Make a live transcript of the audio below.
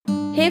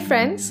Hey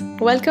friends,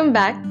 welcome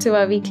back to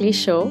our weekly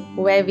show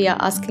where we are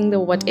asking the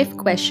what if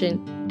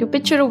question to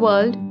picture a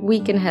world we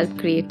can help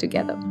create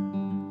together.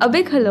 A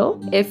big hello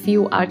if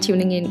you are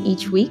tuning in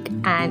each week,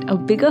 and a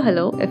bigger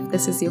hello if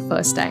this is your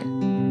first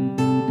time.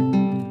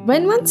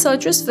 When one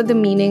searches for the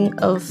meaning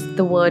of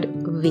the word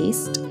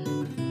waste,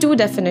 two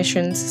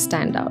definitions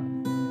stand out.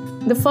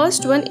 The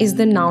first one is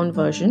the noun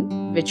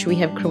version, which we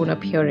have grown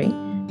up hearing,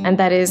 and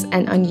that is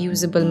an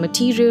unusable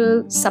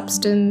material,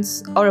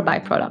 substance, or a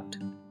byproduct.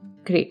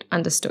 Great,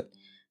 understood.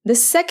 The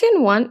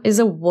second one is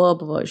a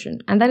verb version,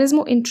 and that is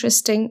more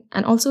interesting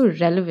and also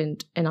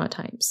relevant in our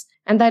times.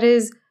 And that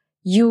is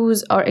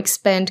use or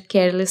expend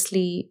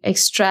carelessly,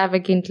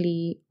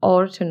 extravagantly,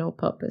 or to no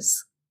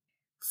purpose.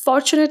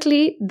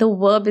 Fortunately, the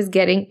verb is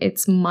getting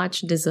its much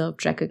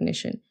deserved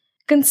recognition,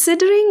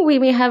 considering we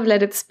may have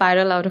let it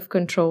spiral out of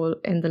control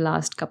in the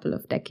last couple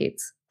of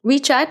decades. We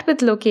chat with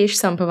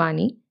Lokesh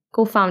Sampavani,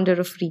 co-founder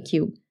of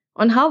Recube,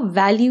 on how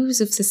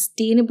values of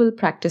sustainable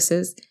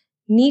practices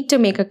need to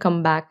make a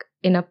comeback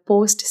in a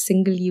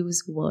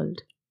post-single-use world.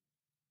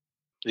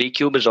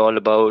 Recube is all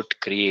about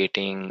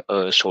creating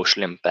a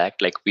social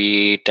impact. Like,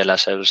 we tell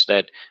ourselves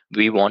that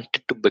we want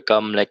it to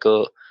become like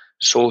a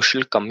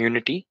social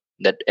community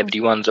that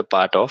everyone's a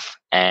part of,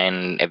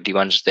 and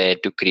everyone's there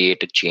to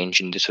create a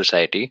change in the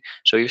society.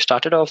 So you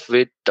started off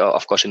with,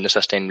 of course, in the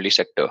sustainability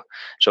sector.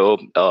 So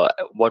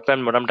what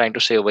I'm trying to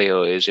say over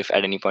here is, if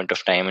at any point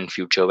of time in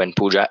future, when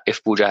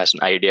if Pooja has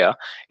an idea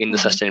in the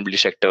sustainability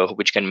sector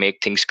which can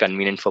make things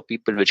convenient for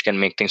people, which can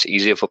make things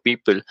easier for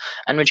people,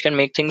 and which can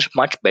make things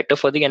much better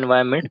for the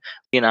environment,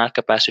 in our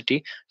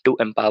capacity to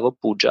empower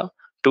Pooja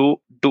to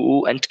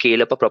do and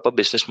scale up a proper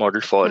business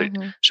model for it.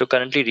 So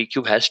currently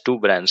Recube has two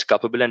brands,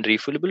 Cuppable and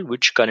Refillable,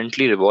 which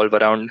currently revolve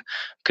around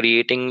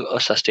creating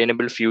a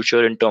sustainable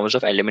future in terms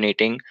of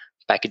eliminating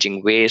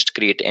packaging waste,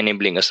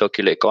 enabling a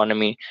circular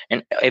economy,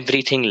 and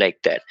everything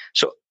like that.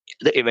 So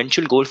the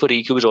eventual goal for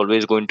Recube is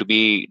always going to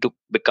be to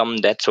become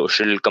that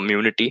social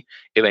community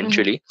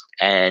eventually,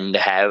 and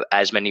have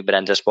as many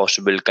brands as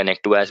possible,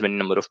 connect to as many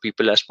number of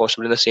people as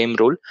possible in the same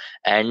role,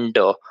 and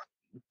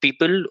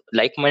people,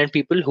 like-minded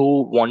people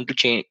who want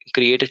to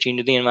create a change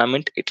in the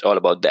environment. It's all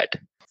about that.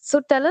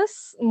 So tell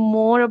us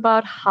more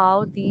about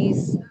how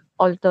these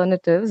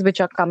alternatives, which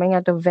are coming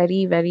at a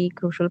very, very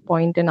crucial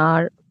point in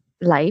our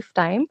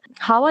lifetime,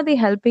 how are they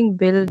helping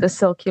build the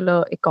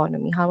circular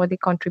economy? How are they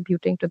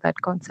contributing to that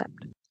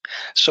concept?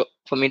 So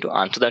for me to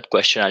answer that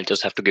question, I'll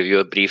just have to give you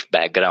a brief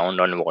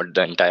background on what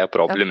the entire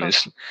problem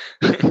is.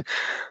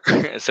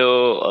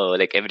 So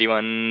like,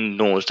 everyone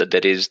knows that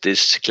there is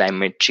this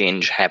climate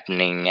change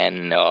happening,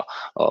 and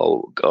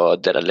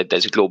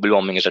there's global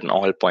warming is at an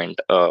all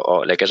point,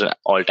 or like as an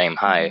all-time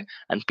high,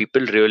 and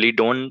people really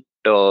don't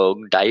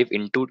dive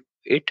into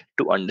it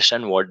to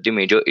understand what the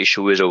major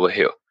issue is over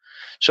here.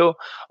 So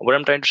what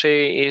I'm trying to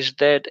say is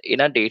that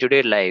in our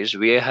day-to-day lives,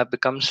 we have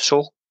become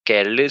so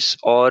careless,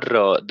 or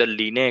the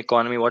linear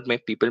economy, what may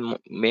people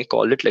may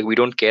call it. Like, we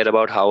don't care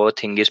about how a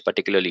thing is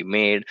particularly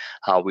made,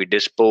 how we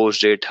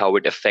dispose it, how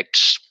it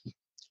affects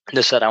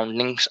the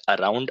surroundings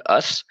around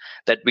us,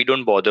 that we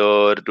don't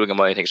bother doing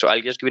about anything. So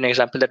I'll just give you an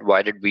example that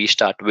why did we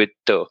start with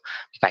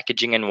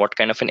packaging, and what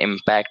kind of an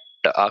impact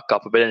are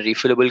Cuppable and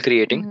Refillable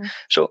creating.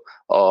 So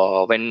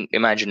when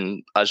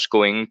imagine us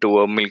going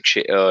to a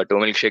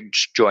milkshake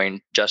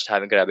joint, just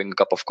grabbing a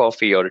cup of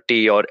coffee or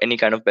tea or any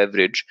kind of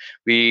beverage,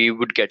 we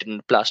would get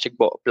in plastic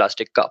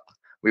cup.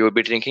 We would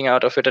be drinking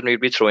out of it, and we'd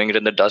be throwing it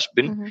in the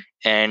dustbin.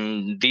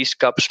 And these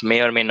cups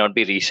may or may not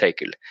be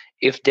recycled.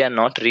 If they are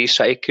not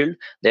recycled,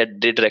 they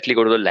directly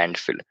go to the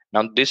landfill.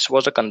 Now, this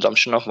was a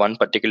consumption of one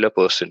particular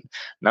person.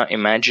 Now,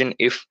 imagine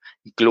if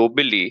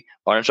globally,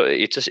 or so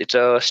it's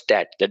a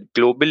stat that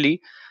globally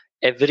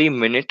every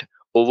minute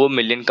over 1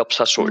 million cups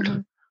are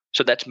sold.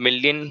 So that's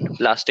million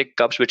plastic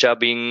cups which are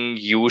being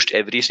used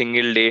every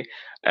single day,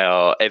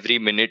 every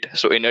minute.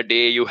 So in a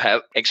day you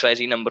have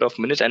XYZ number of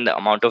minutes, and the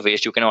amount of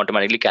waste you can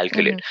automatically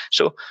calculate.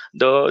 So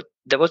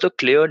there was a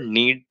clear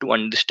need to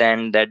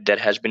understand that there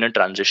has been a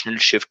transitional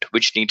shift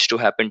which needs to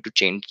happen to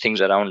change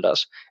things around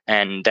us.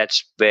 And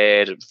that's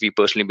where we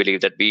personally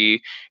believe that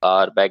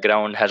our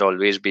background has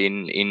always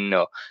been in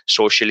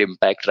social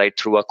impact right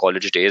through our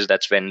college days.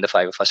 That's when the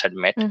five of us had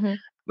met.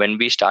 When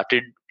we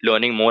started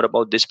learning more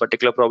about this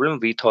particular problem,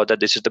 we thought that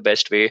this is the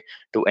best way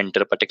to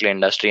enter a particular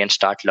industry and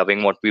start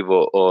loving what we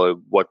were or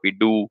what we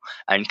do,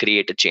 and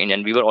create a change.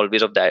 And we were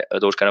always of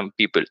those kind of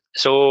people.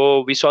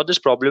 So we saw this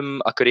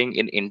problem occurring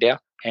in India,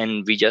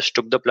 and we just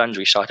took the plunge.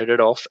 We started it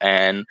off,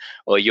 and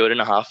a year and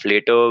a half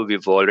later,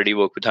 we've already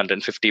worked with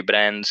 150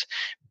 brands.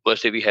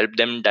 Firstly, we helped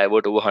them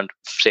divert over,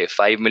 say,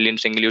 5 million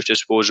single-use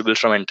disposables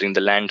from entering the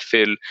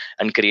landfill,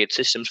 and create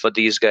systems for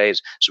these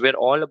guys. So we're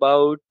all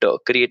about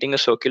creating a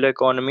circular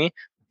economy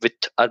with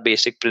our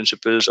basic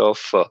principles of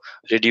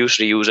reduce,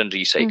 reuse, and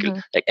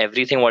recycle. Like,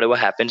 everything, whatever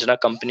happens in our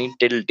company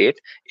till date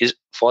is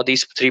for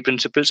these three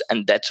principles,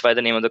 and that's why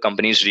the name of the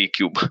company is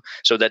Recube.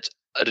 So that's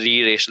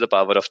raised to the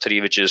power of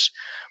 3, which is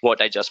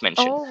what I just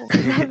mentioned. Oh,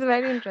 that's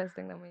very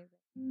interesting. Amazing.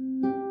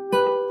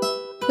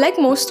 Like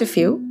most of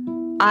you,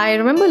 I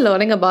remember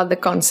learning about the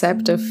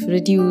concept of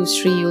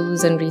reduce,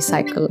 reuse, and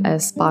recycle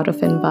as part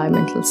of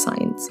environmental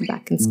science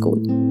back in school.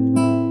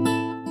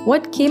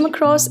 What came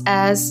across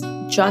as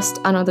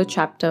just another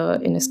chapter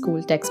in a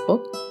school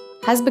textbook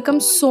has become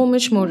so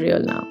much more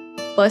real now.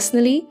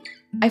 Personally,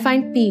 I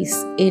find peace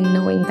in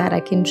knowing that I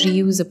can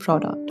reuse a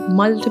product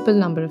multiple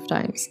number of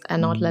times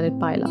and not let it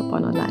pile up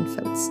on our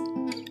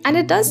landfills. And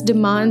it does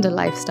demand a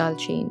lifestyle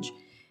change,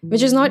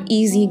 which is not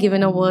easy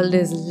given our world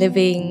is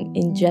living,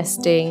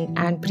 ingesting,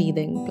 and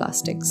breathing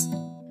plastics.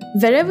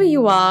 Wherever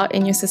you are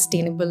in your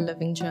sustainable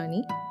living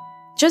journey,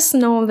 just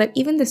know that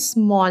even the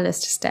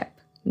smallest step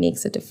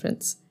makes a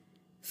difference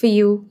for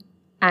you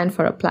and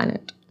for our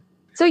planet.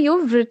 So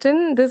you've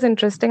written this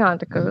interesting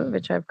article,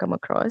 which I've come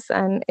across,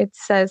 and it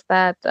says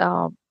that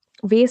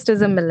waste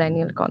is a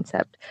millennial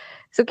concept.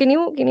 So can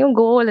you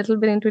go a little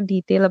bit into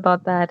detail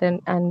about that,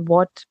 and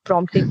what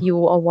prompted you,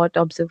 or what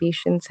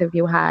observations have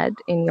you had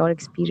in your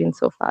experience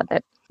so far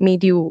that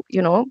made you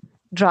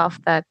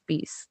draft that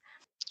piece?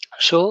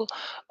 So,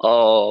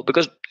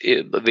 because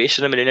waste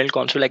is a millennial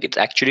concept, like it's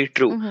actually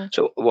true.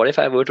 So, what if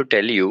I were to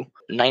tell you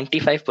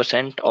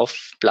 95% of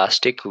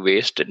plastic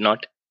waste did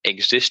not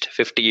exist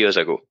 50 years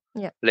ago?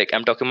 Yeah. Like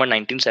I'm talking about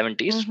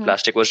 1970s.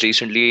 Plastic was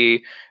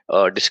recently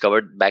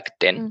discovered back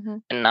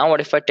then. And now,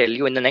 what if I tell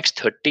you in the next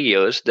 30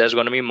 years, there's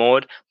going to be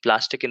more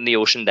plastic in the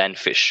ocean than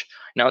fish?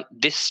 Now,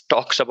 this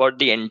talks about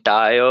the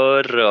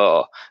entire,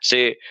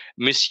 say,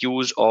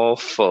 misuse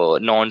of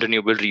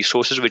non-renewable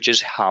resources, which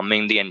is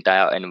harming the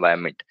entire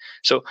environment.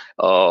 So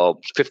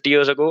 50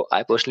 years ago,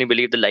 I personally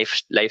believe the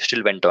life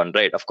still went on,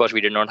 right? Of course,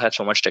 we did not have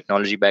so much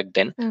technology back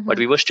then, but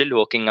we were still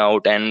working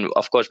out. And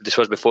of course, this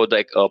was before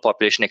the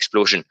population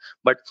explosion.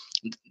 But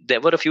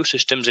there were a few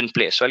systems in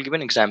place. So I'll give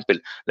an example.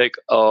 Like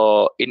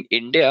in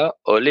India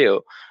earlier,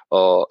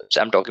 so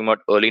I'm talking about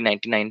early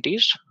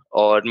 1990s,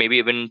 or maybe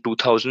even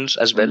 2000s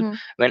as well,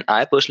 when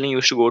I personally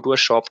used to go to a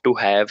shop to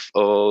have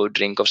a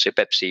drink of, say,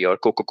 Pepsi or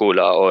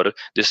Coca-Cola or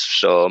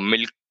this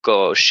milk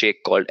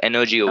shake called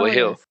Energy over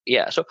here. Yes.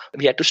 Yeah, so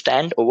we had to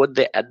stand over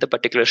there at the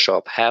particular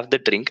shop, have the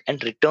drink,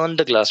 and return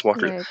the glass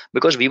bottle, Right.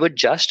 because we were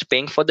just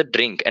paying for the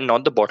drink and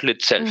not the bottle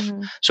itself.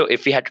 So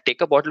if we had to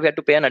take a bottle, we had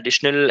to pay an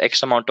additional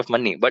X amount of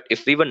money. But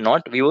if we were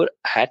not, we were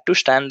had to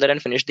stand there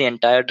and finish the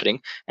entire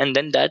drink, and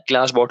then that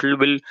glass bottle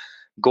will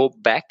go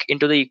back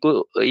into the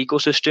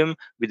ecosystem.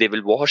 They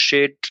will wash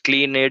it,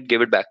 clean it,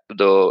 give it back to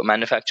the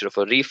manufacturer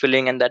for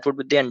refilling, and that would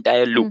be the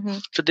entire loop.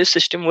 So this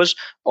system was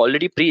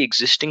already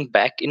pre-existing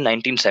back in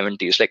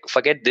 1970s. Like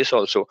forget this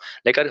also,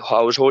 like our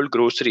household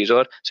groceries,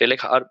 or say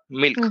like our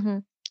milk.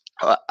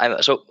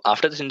 So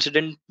after this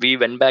incident, we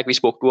went back, we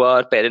spoke to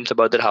our parents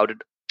about that, how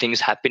did things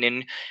happen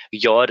in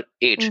your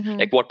age,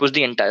 like what was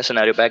the entire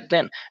scenario back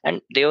then. And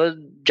they were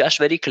just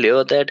very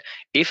clear that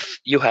if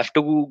you have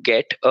to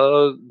get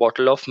a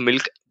bottle of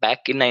milk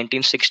back in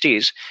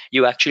 1960s,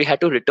 you actually had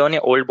to return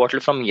your old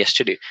bottle from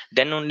yesterday,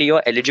 then only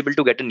you're eligible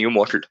to get a new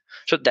bottle.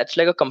 So that's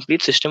like a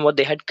complete system what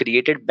they had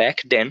created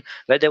back then,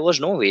 where there was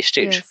no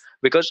wastage. Yes.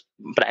 Because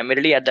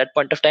primarily at that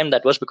point of time,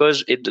 that was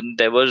because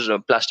there was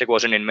plastic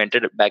wasn't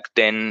invented back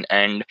then,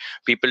 and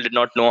people did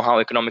not know how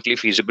economically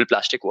feasible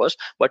plastic was.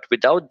 But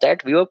without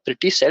that, we were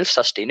pretty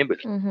self-sustainable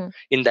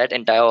in that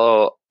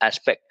entire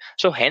aspect.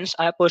 So hence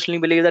I personally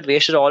believe that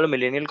waste is all a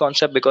millennial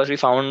concept, because we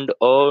found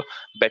a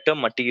better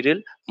material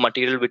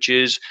which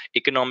is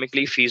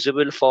economically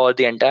feasible for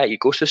the entire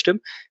ecosystem.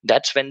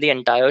 That's when the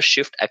entire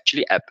shift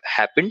actually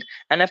happened.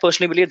 And I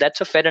personally believe that's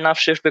a fair enough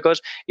shift,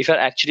 because if you're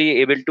actually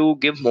able to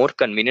give more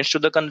convenience to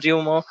the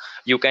consumer,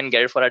 you can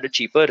get it for at a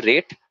cheaper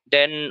rate,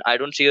 then I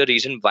don't see a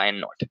reason why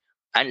not.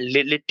 And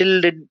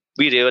little did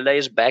we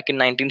realize back in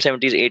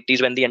 1970s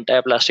 80s, when the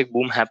entire plastic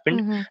boom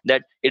happened,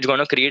 that it's going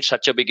to create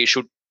such a big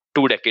issue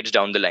 2 decades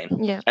down the line.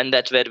 Yeah. And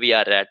that's where we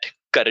are at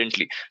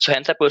currently. So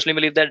hence I personally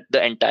believe that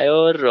the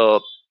entire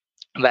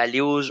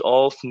values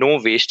of no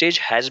wastage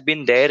has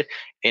been there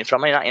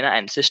from in our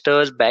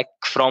ancestors back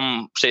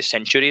from, say,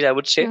 centuries, I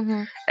would say.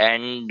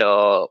 And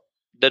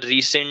the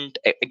recent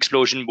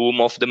explosion boom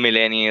of the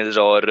millennials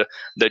or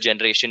the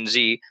generation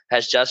Z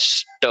has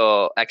just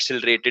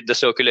accelerated the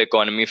circular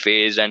economy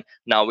phase, and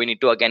now we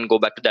need to again go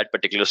back to that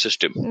particular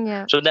system.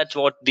 Yeah. So that's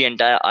what the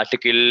entire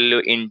article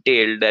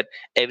entailed, that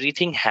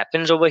everything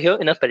happens over here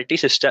in a pretty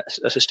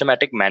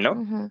systematic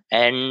manner,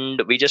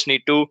 and we just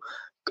need to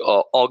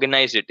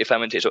organize it, if I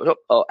may say so.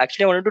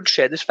 Actually, I wanted to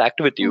share this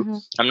fact with you.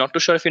 I'm not too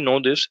sure if you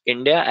know this.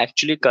 India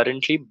actually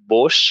currently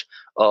boasts,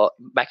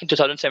 back in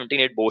 2017,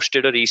 it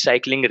boasted a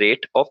recycling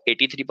rate of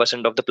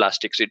 83% of the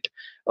plastics it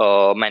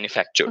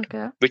manufactured,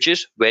 Okay. which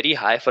is very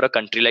high for a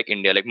country like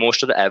India. Like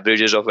most of the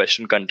averages of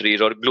Western countries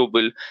or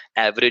global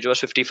average was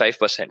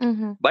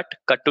 55%. But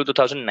cut to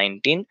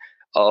 2019,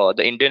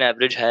 the Indian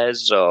average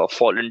has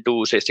fallen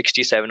to, say,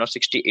 67 or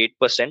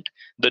 68%.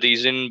 The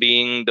reason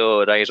being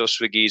the rise of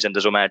Swiggies and the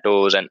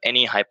Zomatos and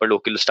any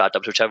hyperlocal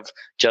startups which have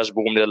just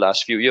boomed in the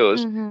last few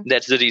years.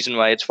 That's the reason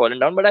why it's fallen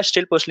down. But I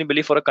still personally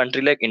believe for a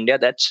country like India,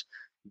 that's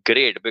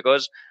great,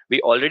 because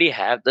we already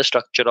have the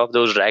structure of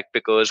those rag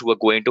pickers who are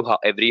going to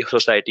every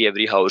society,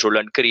 every household,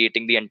 and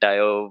creating the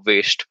entire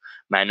waste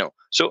manner.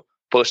 So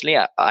personally,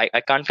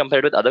 I can't compare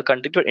it with other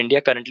countries, but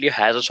India currently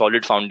has a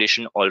solid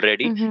foundation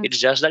already. It's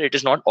just that it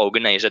is not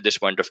organized at this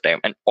point of time,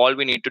 and all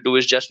we need to do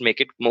is just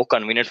make it more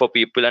convenient for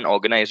people and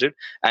organize it,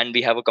 and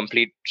we have a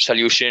complete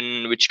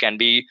solution which can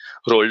be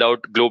rolled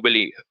out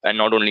globally and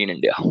not only in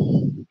India.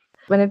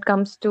 When it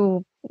comes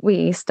to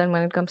waste and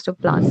when it comes to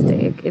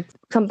plastic, it's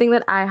something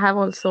that I have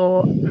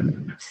also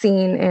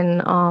seen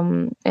in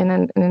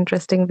an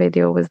interesting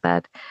video, was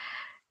that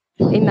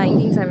in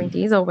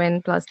 1970s, or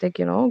when plastic,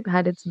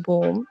 had its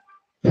boom,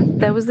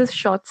 there was this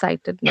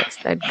short-sightedness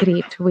that,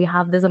 great, we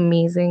have this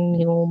amazing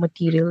new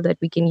material that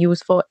we can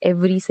use for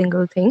every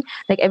single thing.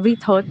 Like every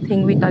third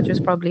thing we touch is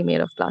probably made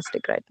of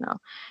plastic right now.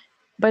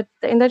 But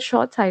in that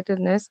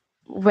short-sightedness,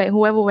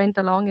 whoever went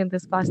along in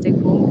this plastic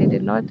boom, they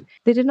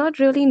did not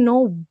really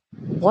know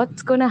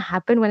what's going to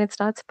happen when it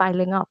starts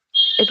piling up.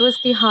 It was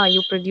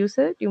you produce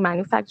it, you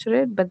manufacture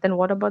it, but then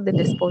what about the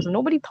disposal?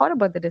 Nobody thought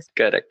about the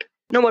disposal. Correct.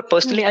 No, but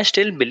personally, I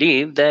still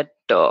believe that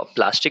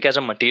plastic as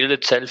a material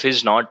itself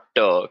is not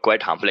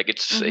quite harmful. Like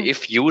it's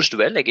if used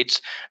well, like it's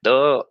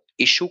the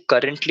issue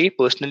currently.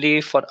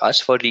 Personally, for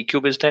us, for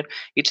Recube, is that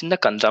it's in the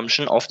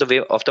consumption of the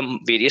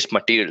various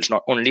materials,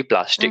 not only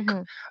plastic.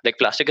 Like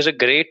plastic is a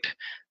great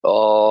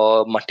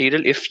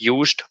material if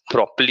used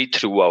properly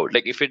throughout.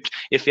 Like if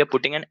we are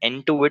putting an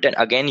end to it and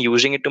again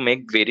using it to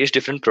make various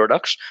different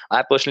products,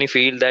 I personally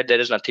feel that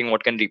there is nothing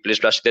what can replace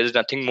plastic. There is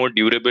nothing more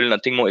durable,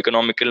 nothing more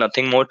economical,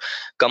 nothing more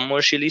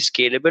commercially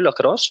scalable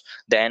across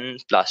than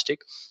plastic.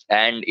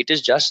 And it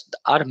is just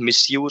our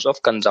misuse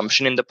of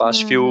consumption in the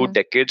past few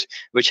decades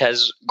which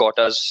has got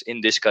us in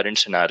this current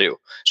scenario.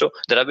 So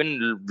there have been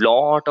a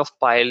lot of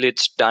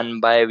pilots done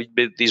by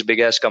these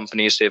big ass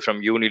companies, say from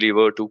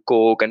Unilever to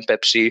Coke and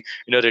Pepsi,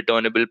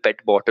 returnable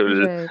PET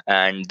bottle,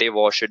 and they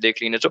wash it, they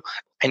clean it. So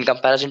in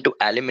comparison to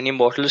aluminium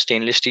bottles,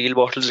 stainless steel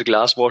bottles,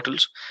 glass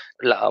bottles,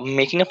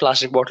 making a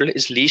plastic bottle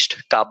is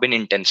least carbon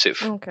intensive.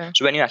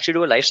 So when you actually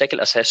do a life cycle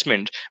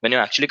assessment, when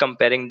you're actually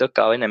comparing the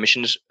carbon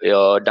emissions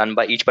done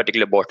by each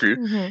particular bottle,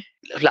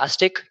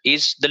 plastic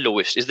is the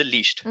lowest, is the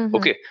least.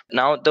 Okay,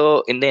 now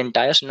in the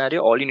entire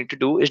scenario, all you need to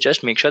do is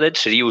just make sure that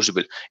it's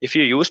reusable. If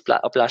you use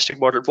a plastic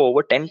bottle for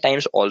over 10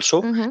 times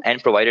also,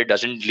 and provided it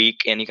doesn't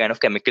leak any kind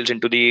of chemicals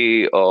into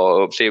the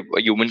say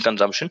human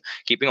consumption,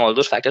 keeping all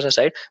those factors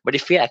aside, but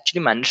if we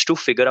actually manage to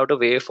figure out a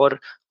way for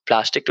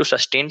plastic to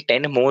sustain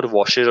 10 more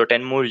washes or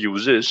 10 more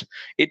uses,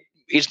 it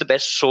is the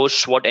best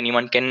source what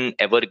anyone can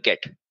ever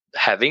get.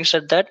 Having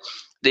said that,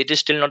 it is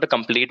still not a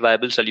complete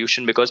viable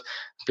solution, because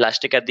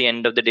plastic at the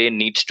end of the day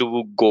needs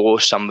to go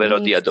somewhere or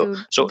the other.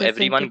 So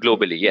everyone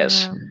globally,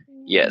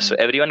 so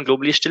everyone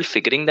globally is still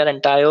figuring that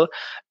entire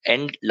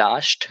and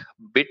last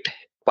bit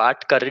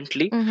part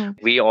currently.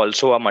 We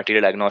also are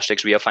material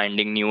agnostics. We are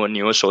finding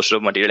newer sources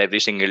of material every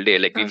single day.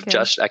 Like we've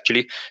just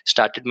actually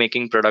started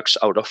making products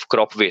out of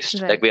crop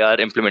waste. Like we are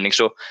implementing.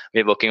 So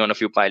we're working on a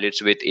few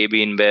pilots with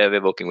AB InBev.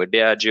 We're working with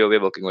Diageo.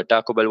 We're working with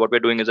Taco Bell. What we're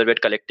doing is that we're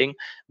collecting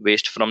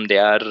waste from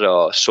their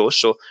source.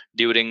 So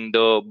during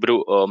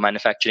the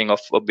manufacturing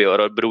of a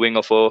beer or brewing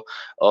of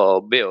a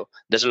beer,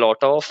 there's a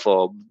lot of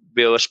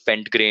beer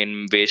spent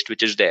grain waste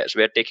which is there. So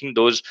we are taking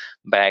those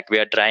back, we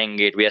are trying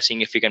it, we are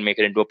seeing if we can make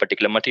it into a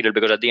particular material,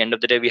 because at the end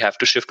of the day we have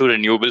to shift to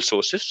renewable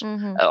sources.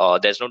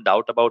 There's no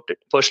doubt about it.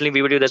 Personally,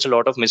 we believe there's a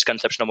lot of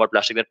misconception about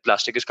plastic, that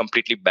plastic is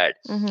completely bad.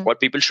 What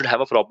people should have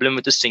a problem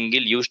with is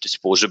single use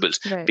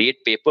disposables, be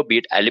it paper, be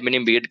it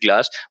aluminum, be it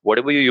glass.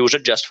 Whatever you use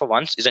it just for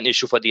once is an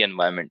issue for the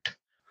environment.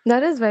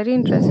 That is very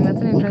interesting.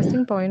 That's an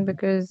interesting point,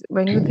 because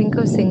when you think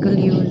of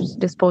single-use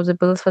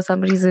disposables, for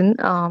some reason,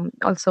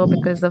 also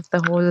because of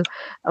the whole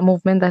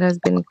movement that has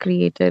been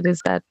created, is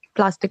that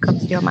plastic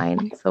comes to your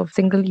mind. So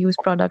single-use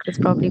product is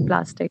probably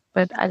plastic.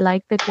 But I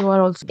like that you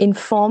are also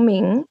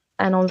informing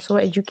and also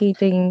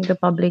educating the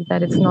public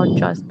that it's not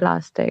just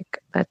plastic,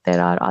 that there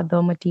are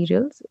other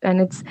materials, and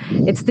it's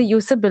the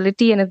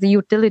usability and it's the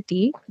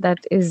utility that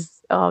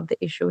is the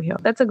issue here.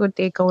 That's a good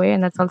takeaway,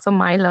 and that's also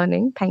my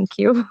learning. Thank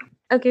you.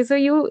 Okay, so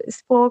you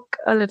spoke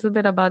a little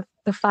bit about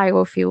the five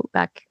of you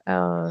back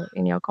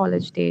in your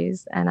college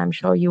days, and I'm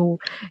sure you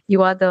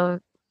are the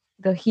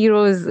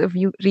heroes of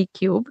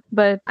Recube.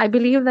 But I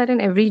believe that in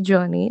every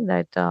journey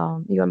that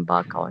you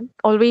embark on,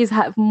 always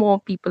have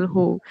more people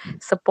who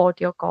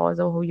support your cause,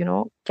 or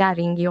who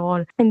carrying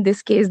your, in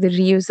this case, the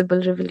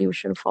reusable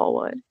revolution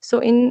forward. So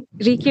in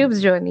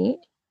Recube's journey,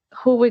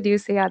 who would you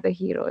say are the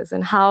heroes,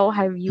 and how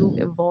have you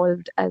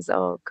evolved as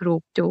a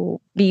group to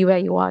be where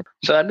you are?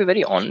 So I'll be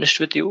very honest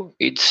with you.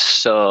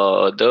 It's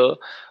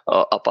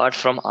apart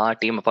from our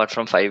team, apart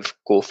from 5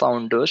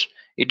 co-founders,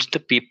 it's the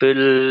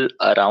people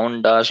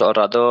around us, or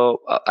rather,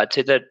 I'd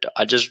say that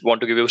I just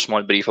want to give you a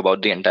small brief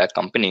about the entire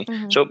company.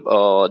 So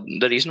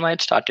the reason why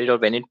it started, or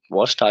when it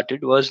was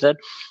started, was that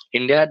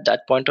India at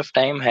that point of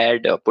time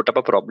had put up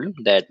a problem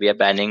that we are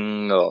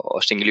banning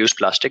single-use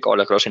plastic all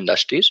across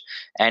industries,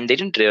 and they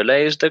didn't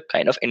realize the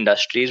kind of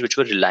industries which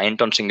were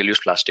reliant on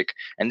single-use plastic,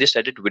 and they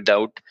started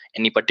without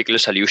any particular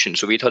solution.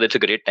 So we thought it's a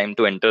great time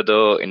to enter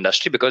the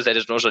industry, because there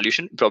is no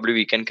solution. Probably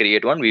we can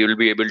create one. We will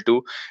be able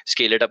to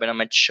scale it up in a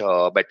much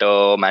better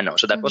manner.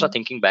 So that was our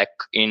thinking back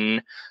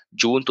in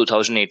June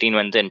 2018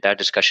 when the entire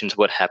discussions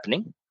were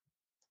happening.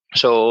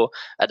 So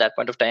at that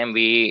point of time,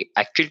 we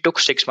actually took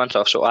 6 months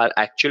off. So our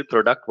actual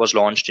product was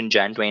launched in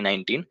Jan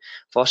 2019.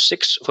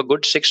 For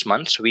good 6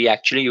 months, we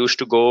actually used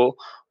to go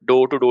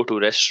door to door to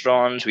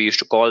restaurants. We used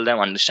to call them,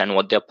 understand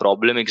what their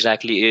problem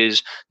exactly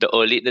is.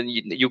 Then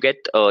you get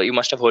you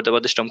must have heard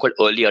about this term called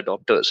early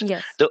adopters.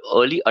 Yes. The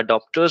early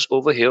adopters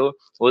over here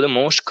were the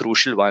most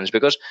crucial ones,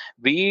 because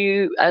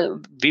we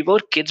were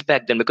kids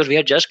back then, because we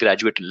had just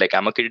graduated. Like,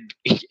 I'm a kid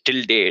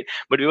till date,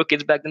 but we were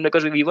kids back then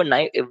because we were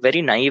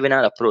very naive in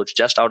our approach.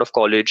 Just out of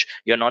college,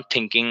 you're not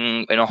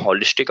thinking in a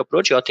holistic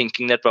approach. You're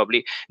thinking that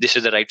probably this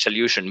is the right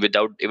solution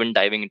without even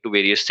diving into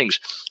various things.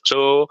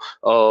 So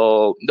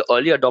the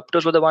early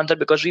adopters were the ones that,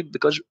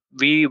 because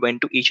we went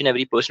to each and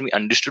every person, we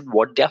understood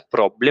what their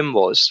problem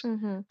was,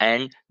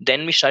 and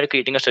then we started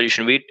creating a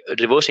solution. We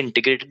reverse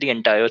integrated the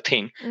entire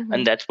thing,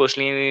 and that's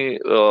personally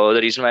the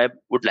reason why I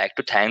would like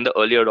to thank the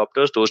early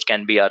adopters. Those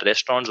can be our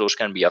restaurants, those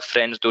can be our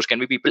friends, those can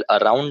be people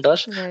around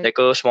us, Right. like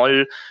a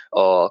small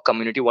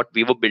community what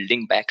we were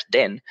building back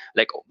then.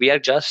 Like, we are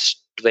just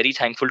very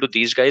thankful to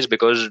these guys,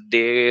 because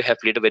they have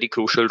played a very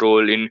crucial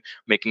role in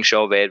making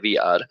sure where we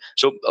are.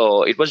 So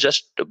it was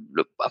just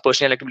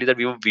personally, I like to believe that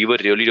we were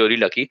really really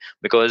lucky,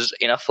 because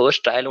in our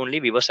first trial only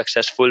we were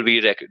successful. We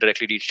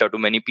directly reached out to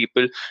many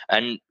people,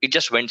 and it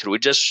just went through.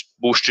 It just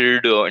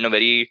boosted in a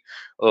very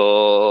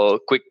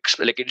quick,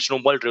 like, it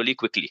snowballed really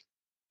quickly.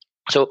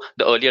 So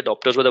the early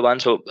adopters were the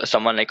ones. So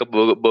someone like a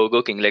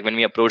Burger King, like when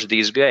we approached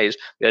these guys,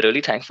 we are really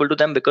thankful to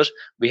them, because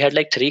we had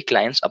like three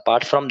clients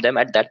apart from them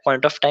at that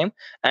point of time,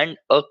 and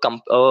a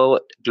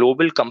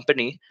global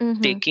company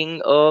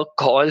taking a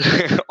call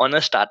on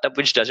a startup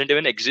which doesn't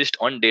even exist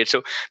on date.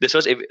 So this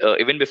was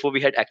even before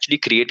we had actually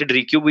created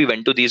Recube. We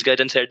went to these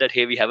guys and said that,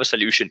 hey, we have a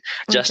solution.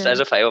 Just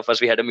as a five of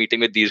us, we had a meeting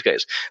with these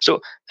guys.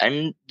 So,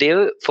 and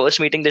their first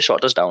meeting, they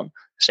shot us down.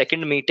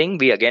 Second meeting,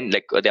 we again,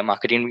 like, their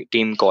marketing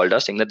team called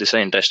us saying that this is an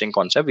interesting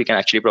concept. We can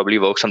actually probably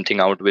work something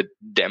out with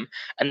them.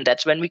 And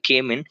that's when we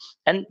came in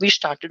and we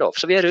started off.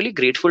 So we are really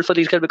grateful for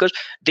these guys, because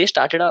they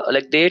started out,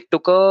 like, they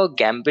took a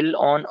gamble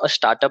on a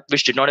startup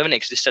which did not even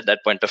exist at that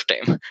point of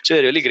time. So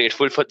we're really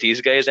grateful for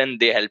these guys, and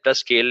they helped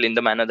us scale in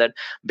the manner that,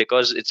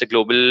 because it's a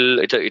global,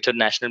 it's a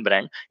national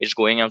brand, it's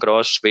going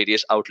across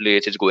various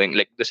outlets, it's going,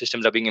 like, the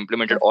systems are being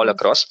implemented all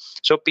across.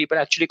 So people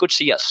actually could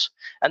see us,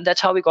 and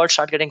that's how we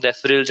start getting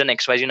referrals and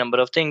XYZ number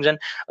of things. And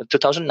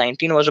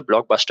 2019 was a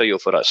blockbuster year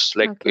for us.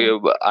 Like,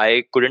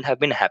 I couldn't have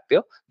been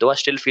happier, though I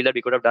still feel that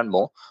we could have done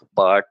more.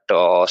 But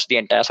the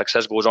entire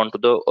success goes on to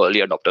the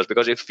early adopters,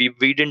 because if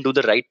we didn't do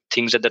the right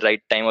things at the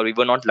right time, or we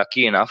were not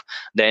lucky enough,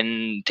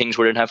 then things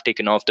wouldn't have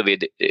taken off the way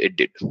it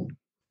did.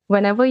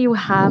 Whenever you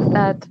have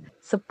that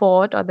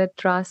support or the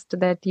trust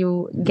that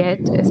you get,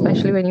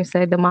 especially when you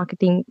said the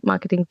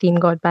marketing team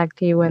got back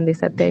to you and they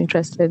said they're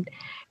interested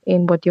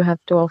in what you have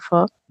to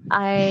offer,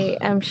 I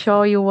am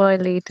sure you were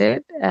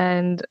elated,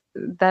 and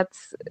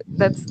that's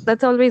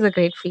always a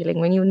great feeling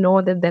when you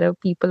know that there are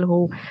people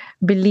who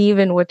believe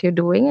in what you're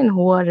doing and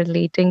who are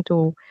relating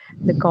to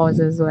the cause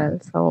as well.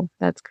 So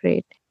that's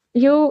great.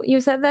 You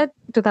said that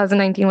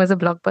 2019 was a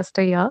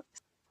blockbuster year.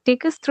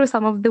 Take us through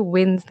some of the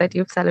wins that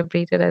you've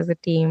celebrated as a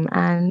team,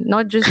 and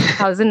not just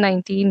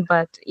 2019,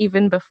 but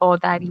even before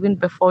that, even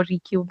before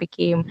Recube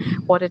became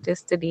what it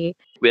is today.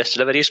 We are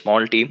still a very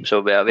small team,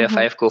 so we are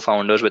five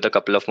co-founders with a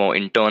couple of more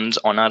interns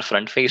on our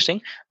front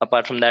facing.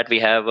 Apart from that, we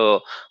have a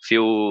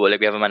few,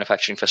 like, we have a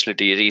manufacturing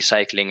facility,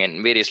 recycling,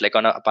 and various, like,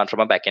 apart from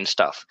our back-end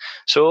stuff.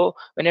 So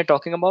when you're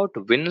talking about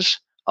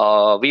wins,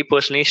 we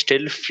personally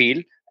still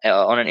feel,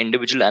 on an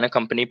individual and a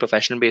company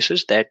professional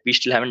basis, that we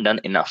still haven't done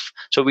enough.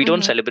 So we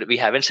don't celebrate. We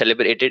haven't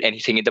celebrated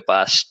anything in the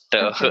past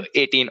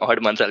 18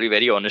 odd months. I'll be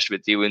very honest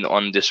with you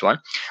on this one.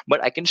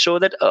 But I can show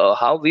that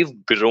how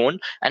we've grown,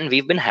 and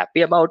we've been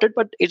happy about it.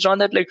 But it's not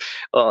that, like,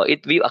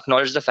 we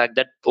acknowledge the fact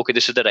that, okay,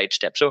 this is the right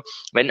step. So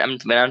when I'm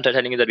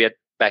telling you that we are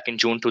back in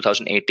June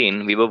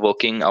 2018, we were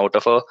working out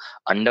of a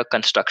under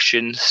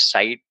construction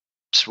site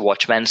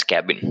watchman's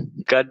cabin.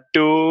 Cut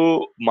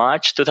to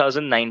March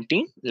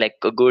 2019, like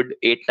a good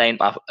 9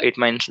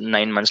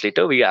 months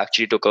later, we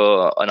actually took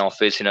an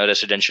office in a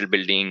residential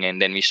building,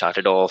 and then we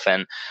started off,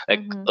 and,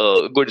 like,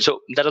 good. So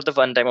that was the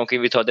fun time. Okay,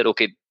 we thought that,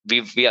 okay,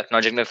 we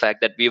acknowledging the fact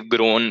that we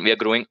are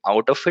growing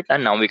out of it,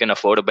 and now we can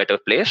afford a better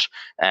place,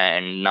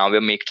 and now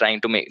we're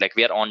trying to make, like,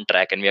 we are on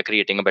track, and we are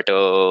creating a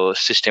better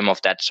system of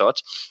that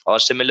sort. Or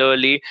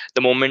similarly,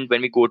 the moment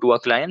when we go to our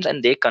clients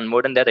and they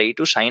convert and they're ready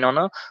to sign on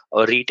a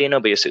retainer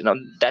basis. Now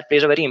that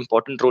plays a very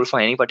important role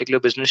for any particular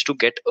business, to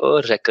get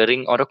a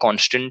recurring or a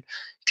constant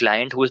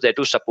client who is there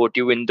to support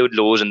you in the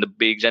lows and the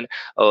bigs, and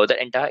the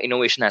entire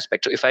innovation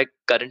aspect. So if I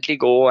currently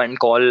go and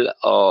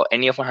call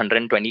any of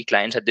 120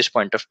 clients at this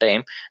point of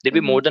time, they'd be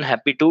more than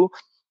happy to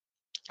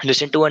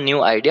listen to a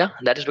new idea.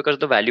 That is because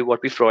of the value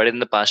what we've provided in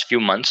the past few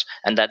months,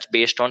 and that's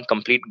based on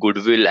complete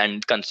goodwill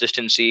and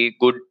consistency,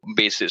 good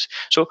basis.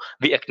 So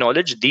we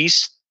acknowledge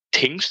these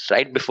things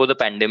right before the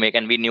pandemic,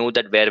 and we knew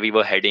that where we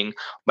were heading.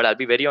 But I'll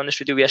be very honest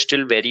with you, we are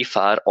still very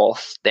far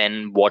off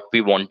than what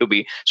we want to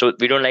be. So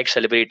we don't like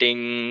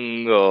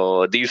celebrating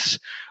these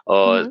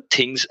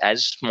things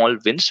as small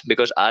wins,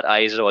 because our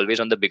eyes are always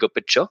on the bigger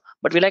picture.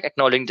 But we like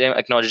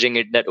acknowledging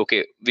it, that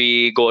okay,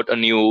 we got a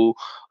new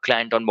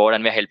client on board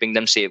and we're helping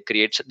them save,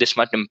 creates this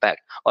much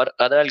impact. Or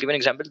other, I'll give an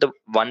example, the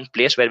one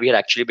place where we had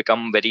actually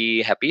become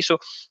very happy. So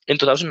in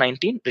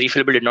 2019,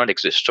 refillable did not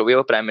exist, so we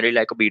were primarily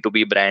like a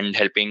B2B brand,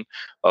 helping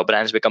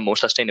brands become more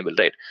sustainable,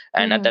 right?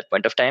 And at that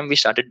point of time, we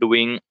started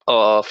doing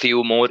a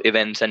few more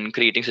events and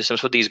creating systems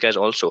for these guys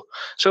also.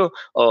 So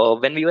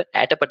when we were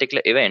at a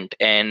particular event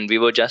and we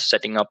were just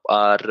setting up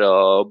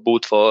our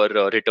booth for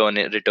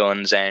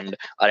returns and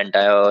our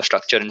entire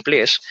structure in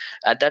place,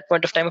 at that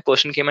point of time, a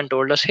person came and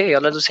told us, "Hey,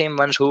 all are the same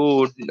ones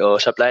who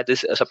supply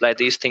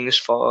these things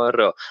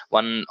for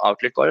one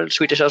outlet called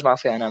Sweetest Sauce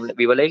Mafia." And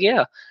we were like,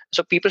 "Yeah."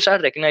 So people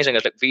started recognizing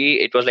us. Like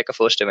it was like a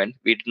first event.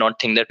 We did not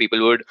think that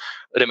people would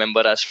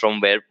remember us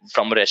from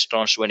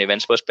restaurants to an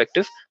events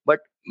perspective, but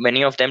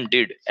many of them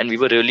did, and we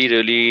were really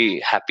really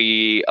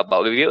happy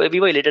about. We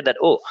were elated that,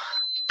 oh,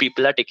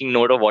 people are taking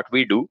note of what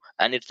we do,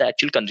 and it's the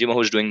actual consumer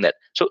who's doing that.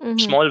 So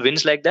small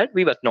wins like that,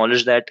 we've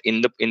acknowledged that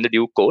in the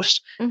due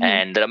course.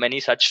 And there are many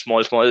such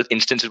small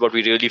instances what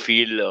we really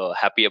feel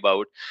happy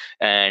about,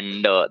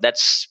 and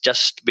that's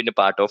just been a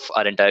part of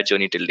our entire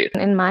journey till date.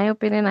 In my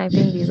opinion, I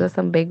think these are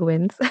some big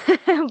wins.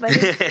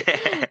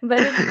 But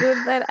it's good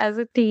that as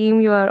a team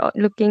you are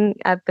looking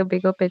at the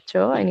bigger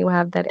picture and you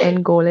have that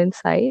end goal in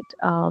sight.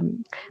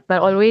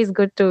 But always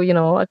good to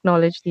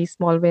acknowledge these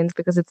small wins,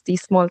 because it's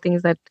these small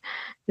things that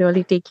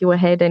really take you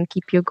ahead and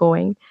keep you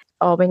going.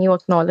 Or when you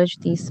acknowledge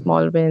these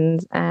small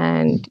wins,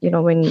 and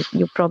when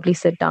you probably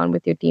sit down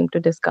with your team to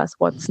discuss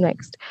what's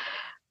next,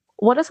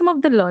 what are some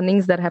of the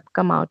learnings that have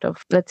come out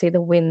of, let's say,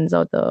 the wins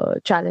or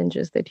the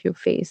challenges that you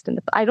faced? And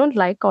I don't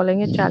like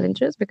calling it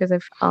challenges, because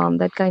if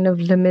that kind of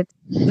limits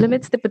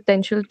the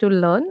potential to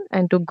learn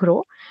and to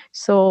grow.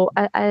 So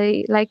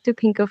I like to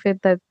think of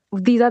it that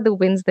these are the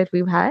wins that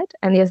we've had,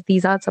 and yes,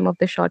 these are some of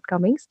the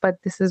shortcomings,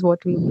 but this is what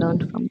we've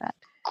learned from that.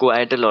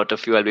 Quite a lot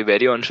of you, I'll be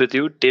very honest with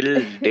you.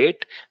 Till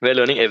date, we're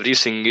learning every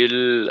single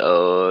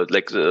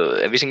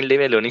day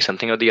we're learning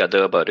something or the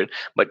other about it.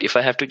 But if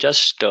I have to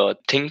just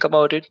think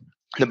about it,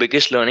 the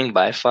biggest learning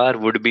by far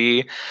would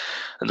be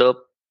the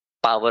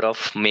power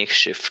of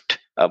makeshift.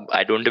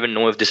 I don't even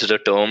know if this is a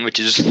term which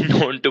is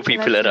known to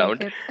people Let's around.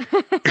 make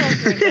it.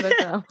 Let's make it a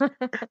term.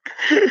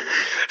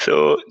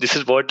 So this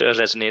is what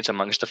resonates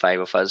amongst the five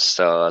of us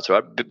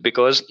throughout,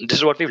 because this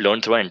is what we've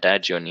learned through our entire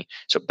journey.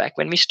 So back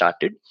when we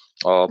started,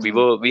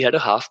 we had a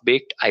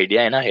half-baked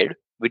idea in our head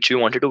which we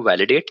wanted to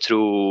validate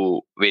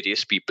through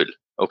various people.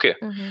 Okay.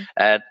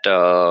 At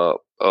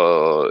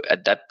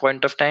that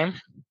point of time,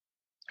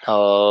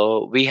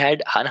 we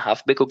had a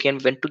half baked cookie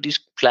and went to these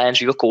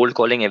clients. We were cold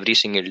calling every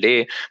single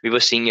day. We were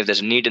seeing if there's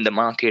a need in the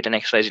market and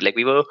XYZ. Like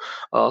we were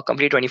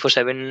completely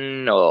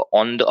 24/7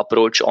 on the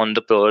approach, on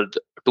the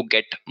to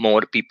get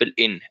more people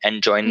in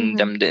and join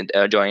them,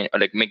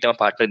 like make them a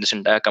partner in this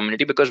entire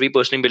community, because we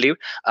personally believe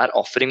our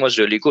offering was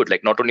really good.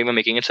 Like not only we're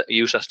making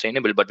you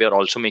sustainable, but we are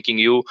also making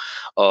you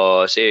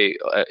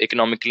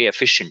economically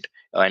efficient,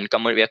 and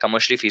we are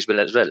commercially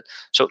feasible as well.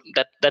 So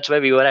that's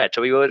where we were at.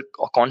 So we were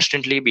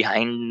constantly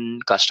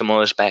behind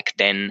customers back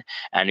then,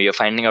 and we were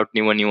finding out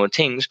newer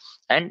things,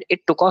 and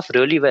it took off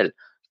really well.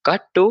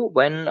 Cut to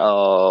when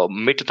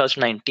mid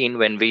 2019,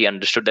 when we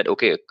understood that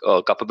okay,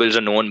 Cupable is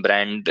a known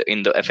brand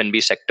in the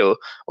F&B sector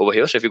over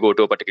here. So if you go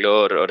to a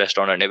particular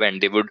restaurant and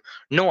event, they would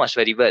know us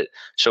very well.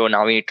 So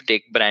now we need to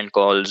take brand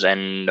calls,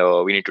 and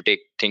we need to take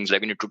things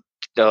like we need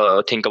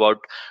to think about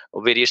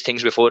various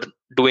things before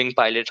doing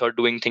pilots or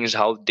doing things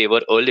how they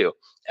were earlier,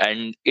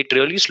 and it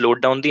really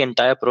slowed down the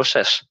entire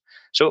process.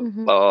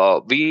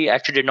 So we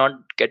actually did not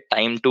get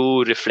time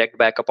to reflect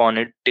back upon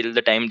it till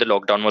the time the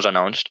lockdown was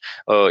announced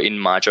in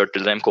March, or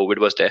till the time COVID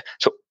was there.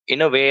 So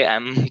in a way,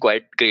 I'm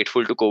quite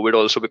grateful to COVID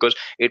also, because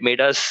it made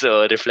us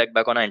reflect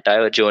back on our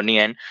entire journey,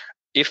 and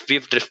if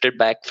we've drifted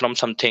back from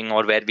something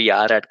or where we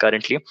are at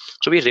currently.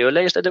 So we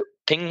realized that the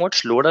thing what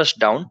slowed us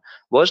down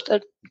was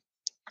that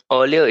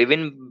earlier,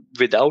 even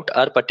without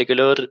our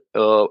particular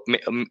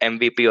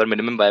MVP or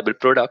minimum viable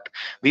product,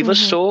 we were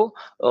so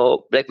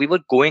like we were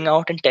going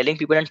out and telling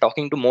people and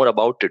talking to more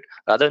about it.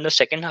 Rather, in the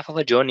second half of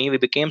our journey, we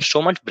became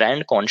so much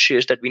brand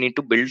conscious that we need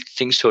to build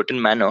things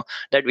certain manner,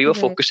 that we were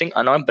focusing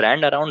on our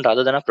brand around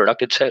rather than our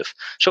product itself.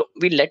 So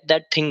we let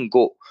that thing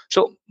go.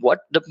 So what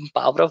the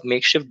power of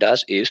makeshift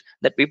does is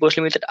that we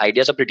personally believe that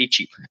ideas are pretty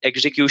cheap.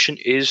 Execution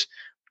is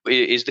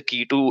the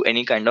key to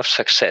any kind of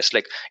success.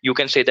 Like you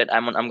can say that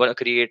I'm going to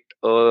create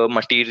a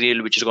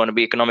material which is going to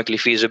be economically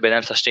feasible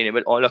and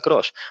sustainable all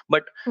across,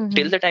 but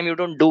till the time you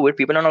don't do it,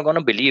 people are not going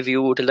to believe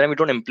you. Till the time you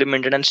don't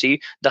implement it and see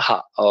the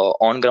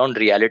on ground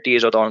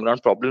realities or the on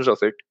ground problems of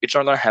it, it's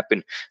not going to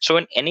happen. So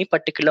in any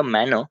particular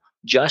manner,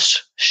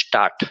 just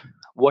start.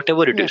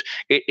 whatever it Yeah. is.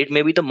 It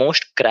may be the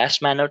most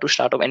crass manner to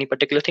start off any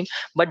particular thing,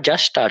 but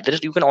just start.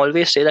 You can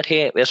always say that,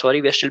 hey, we're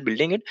sorry, we're still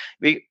building it.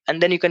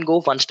 And then you can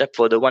go one step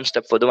further, one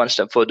step further, one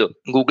step further.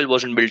 Google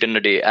wasn't built in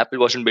a day, Apple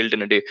wasn't built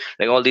in a day.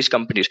 Like all these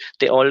companies,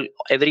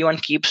 everyone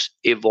keeps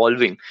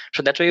evolving.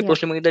 So that's why we Yeah.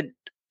 personally believe that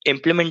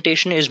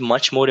implementation is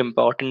much more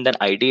important than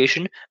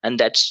ideation, and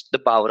that's the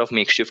power of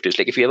makeshift. Is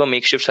like, if you have a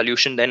makeshift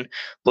solution, then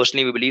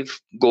personally we believe,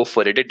 go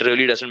for it. It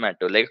really doesn't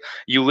matter. Like,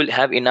 you will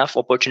have enough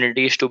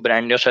opportunities to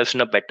brand yourselves in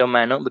a better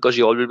manner, because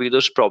you all will be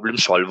those problem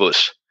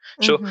solvers.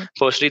 So Mm-hmm.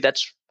 personally,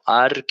 that's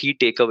our key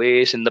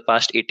takeaways in the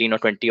past 18 or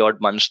 20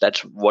 odd months. That's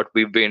what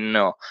we've been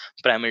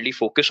primarily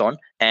focused on.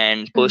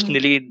 And Mm-hmm.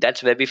 personally,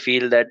 that's where we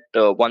feel that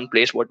one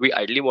place what we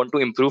ideally want to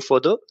improve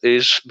further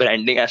is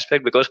branding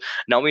aspect, because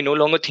now we no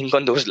longer think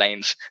on those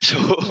lines. So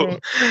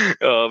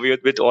Right.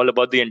 with all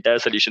about the entire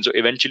solution. So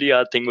eventually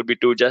our thing would be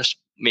to just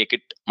make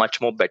it much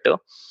more better.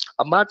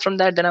 Apart from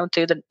that, then I would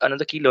say that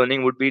another key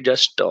learning would be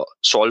just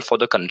solve for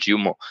the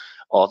consumer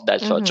of that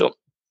sort. Mm-hmm. So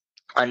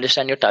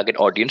understand your target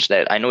audience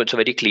there. I know it's a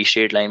very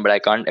cliched line, but I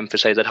can't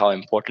emphasize that how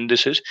important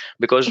this is,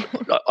 because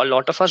a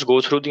lot of us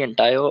go through the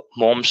entire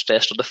mom's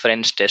test or the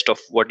friend's test of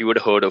what you would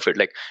have heard of it.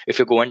 Like, if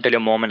you go and tell your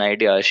mom an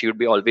idea, she would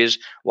be always,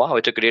 wow,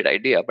 it's a great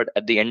idea. But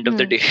at the end of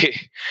the Mm. day,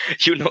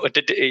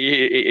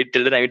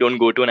 till the time you don't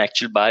go to an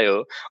actual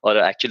buyer or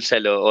an actual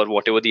seller or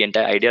whatever the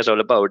entire idea is all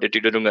about, if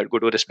you don't go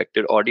to a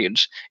respected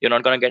audience, you're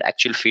not going to get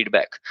actual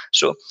feedback.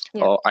 So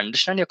Yeah.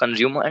 understand your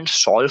consumer and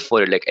solve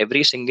for it. Like,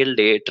 every single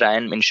day, try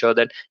and ensure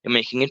that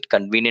you're making it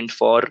convenient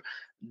for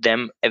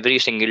them every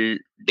single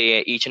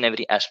day, each and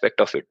every aspect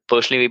of it.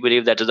 Personally, we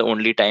believe that is the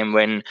only time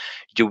when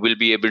you will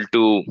be able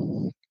to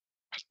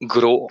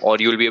grow, or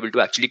you'll be able to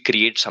actually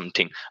create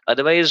something.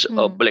 Otherwise,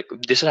 Mm. like,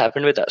 this has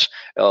happened with us.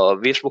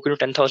 We've spoken to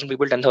 10,000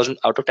 people. 10,000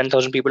 out of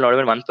 10,000 people, not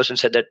even one person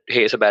said that,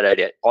 hey, it's a bad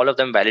idea. All of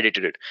them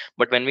validated it.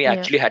 But when we Yeah.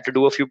 actually had to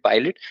do a few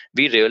pilot,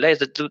 we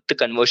realized that the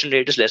conversion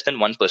rate is less than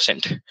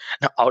 1%.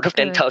 Now, out of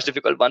Correct. 10,000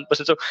 people,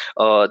 1%. So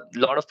a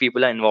lot of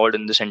people are involved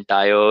in this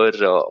entire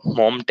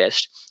mom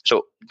test.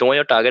 So know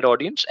your target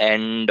audience.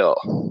 And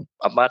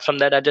apart from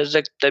that, I just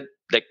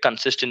like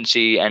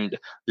consistency and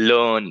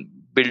learn,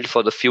 build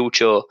for the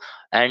future.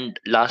 And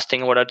last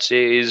thing what I'd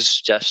say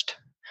is just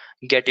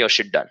get your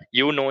shit done.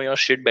 You know your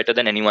shit better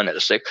than anyone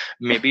else. Like,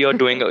 maybe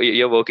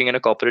you're working in a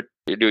corporate,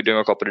 you're doing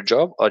a corporate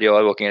job, or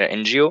you're working in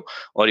an NGO,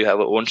 or you have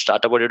a own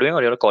startup what you're doing,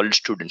 or you're a college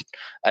student.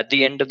 At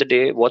the end of the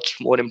day,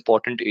 what's more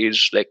important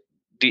is like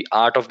the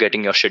art of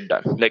getting your shit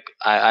done. Like,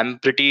 I'm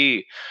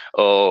pretty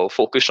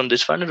focused on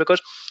this one,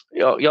 because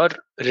your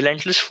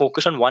relentless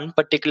focus on one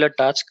particular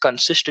task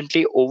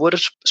consistently over a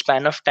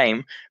span of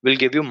time will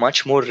give you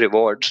much more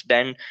rewards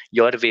than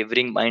your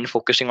wavering mind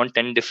focusing on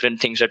 10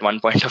 different things at one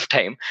point of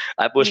time.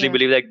 I personally Yeah.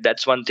 believe like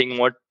that's one thing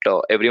what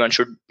everyone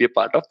should be a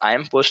part of. I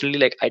am personally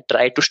like, I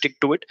try to stick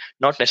to it.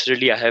 Not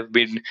necessarily I have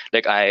been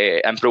like,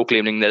 I am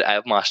proclaiming that I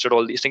have mastered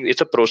all these things.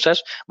 It's a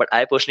process, but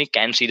I personally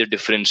can see the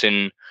difference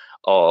in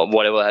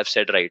whatever I've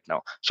said right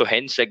now. So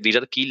hence, like, these are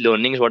the key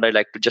learnings what I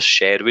like to just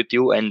share with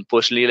you. And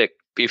personally, like,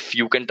 if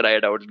you can try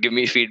it out, give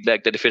me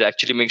feedback that if it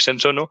actually makes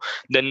sense or no,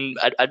 then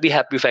I'd be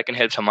happy if I can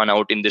help someone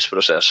out in this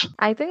process.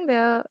 I think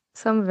there are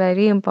some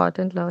very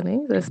important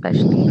learnings,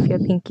 especially if you're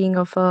thinking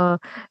of a,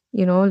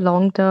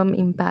 long-term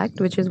impact,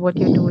 which is what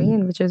you're doing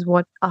and which is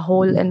what a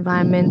whole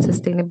environment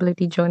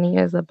sustainability journey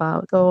is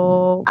about.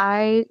 So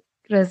I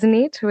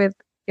resonate with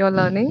your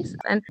learnings,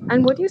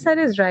 and what you said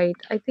is right.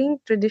 I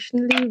think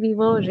traditionally we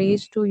were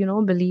raised to,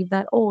 believe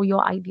that, oh,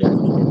 your ideas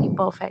need to be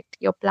perfect,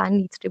 your plan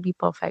needs to be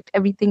perfect,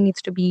 everything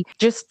needs to be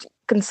just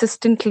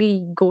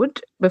consistently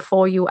good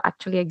before you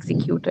actually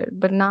execute it.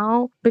 But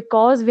now,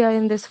 because we are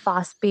in this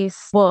fast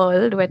paced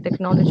world where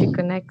technology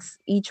connects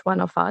each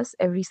one of us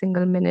every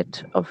single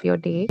minute of your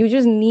day, you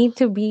just need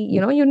to be,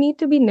 you need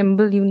to be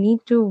nimble. You need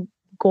to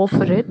go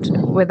for it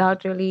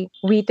without really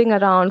waiting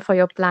around for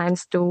your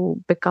plans to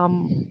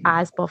become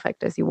as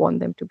perfect as you want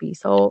them to be.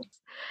 So,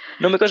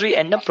 No, because we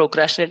end up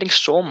procrastinating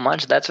so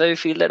much. That's why we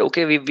feel that,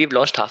 okay, we've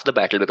lost half the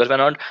battle, because we're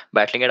not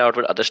battling it out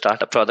with other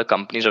startups or other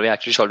companies, or we're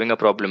actually solving a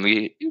problem.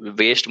 We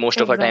waste most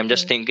of our time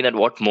just exactly. thinking that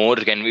what more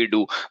can we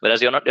do.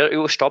 Whereas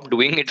you stop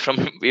doing it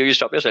from you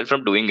stop yourself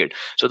from doing it.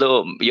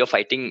 So you're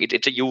fighting it,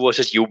 it's a you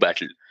versus you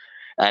battle.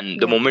 And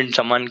the Yeah. moment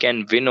someone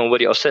can win over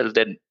yourself,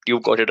 then you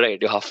got it right.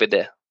 You're halfway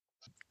there.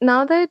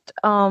 Now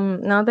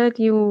that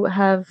you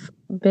have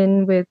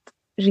been with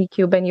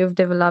Recube and you've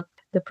developed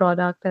the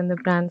product and the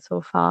brand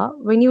so far,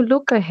 when you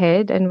look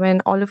ahead and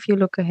when all of you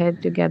look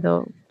ahead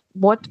together,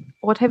 what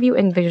have you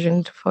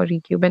envisioned for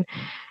Recube,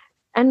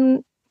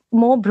 and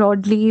more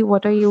broadly,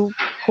 what are you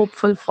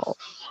hopeful for?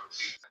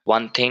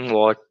 One thing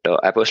what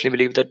I personally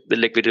believe that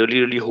like we're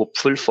really really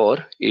hopeful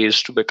for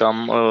is to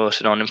become a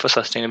synonym for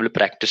sustainable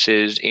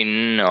practices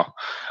in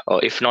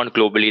if not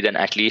globally, then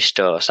at least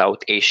South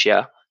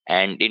Asia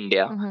and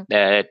India, Mm-hmm.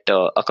 that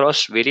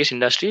across various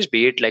industries,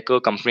 be it like a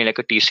company like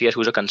a TCS,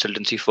 who's a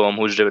consultancy firm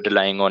who's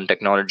relying on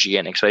technology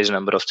and XYZ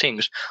number of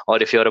things,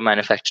 or if you're a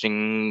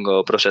manufacturing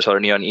process or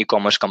you're an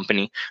e-commerce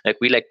company, like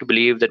we like to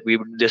believe that we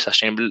would be the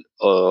sustainable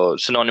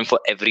synonym for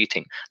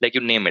everything. Like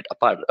you name it,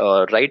 apart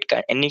right,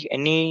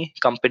 any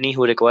company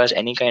who requires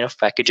any kind of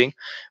packaging,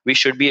 we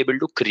should be able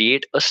to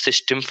create a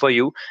system for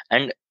you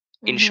and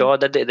Mm-hmm. ensure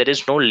that there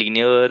is no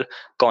linear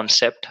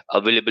concept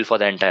available for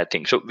the entire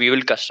thing. So we will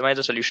customize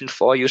the solution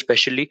for you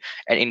specially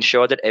and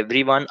ensure that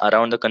everyone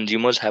around the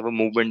consumers have a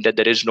movement, that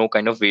there is no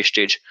kind of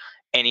wastage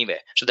anywhere.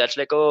 So that's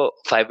like a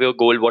 5-year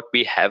goal what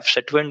we have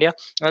set to India.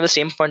 And at the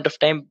same point of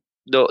time,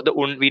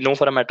 we know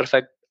for a matter of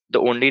fact, the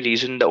only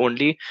reason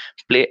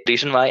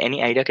why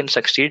any idea can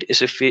succeed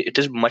is if it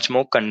is much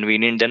more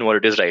convenient than what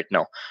it is right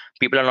now.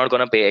 People are not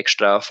going to pay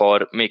extra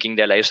for making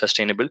their lives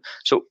sustainable.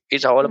 So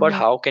it's all about Mm-hmm.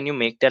 how can you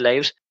make their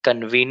lives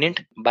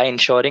convenient by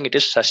ensuring it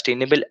is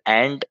sustainable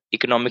and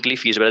economically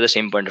feasible at the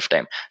same point of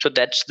time. So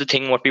that's the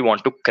thing what we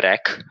want to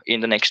crack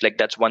in the next, like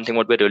that's one thing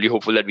what we're really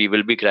hopeful that we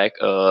will be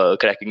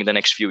cracking in the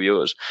next few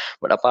years.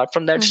 But apart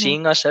from that, Mm-hmm.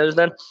 seeing ourselves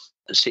that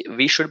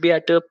we should be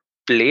at a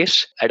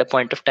place at a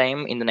point of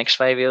time in the next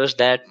 5 years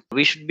that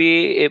we should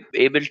be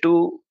able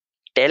to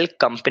tell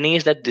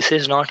companies that this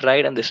is not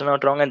right and this is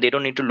not wrong, and they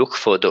don't need to look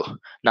further.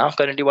 Now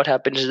currently what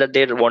happens is that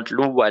they want to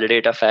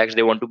validate our facts,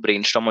 they want to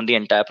brainstorm on the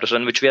entire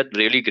process, which we are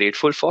really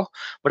grateful for.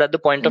 But at the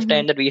point of Mm-hmm.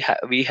 time that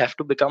we have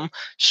to become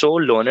so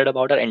learned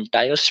about our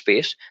entire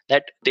space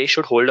that they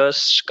should hold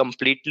us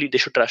completely, they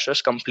should trust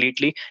us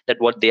completely that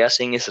what they are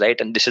saying is right,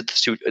 and this is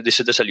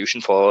the solution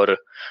for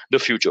the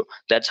future.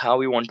 That's how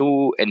we want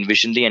to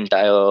envision the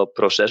entire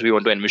process. We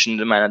want to envision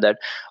the manner that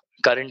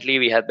currently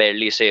we have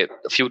barely say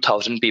a few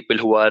thousand people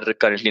who are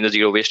currently in the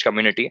zero waste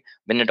community.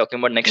 When you're talking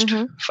about next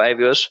Mm-hmm. 5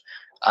 years,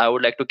 I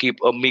would like to keep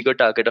a meager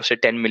target of say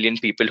 10 million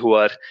people who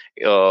are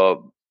uh,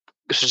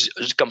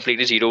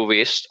 completely zero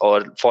waste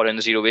or fall in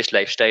the zero waste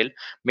lifestyle.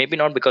 Maybe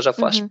not because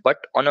of us, Mm-hmm. but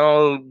on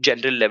a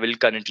general level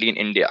currently in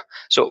India.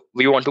 So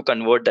we want to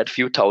convert that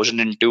few thousand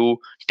into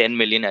 10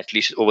 million at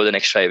least over the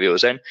next 5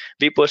 years. And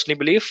we personally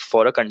believe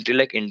for a country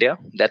like India,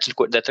 that's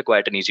a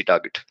quite an easy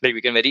target. Like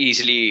we can very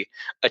easily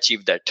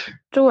achieve that.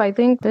 True, I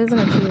think it is an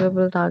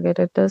achievable target.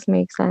 It does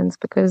make sense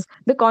because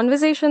the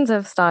conversations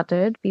have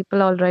started.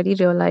 People already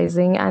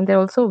realizing, and they're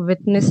also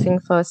witnessing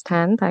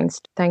firsthand, thanks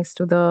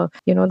to the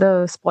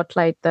the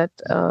spotlight that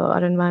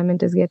our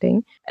environment is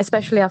getting,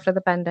 especially after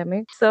the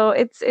pandemic. So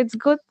it's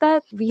good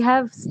that we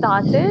have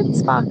started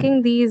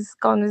sparking these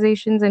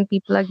conversations, and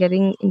people are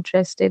getting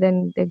interested,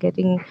 and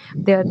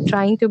they're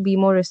trying to be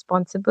more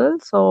responsible.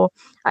 So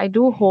I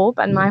do hope,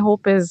 and my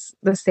hope is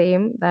the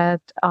same,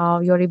 that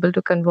you're able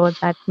to convert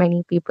that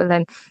many people,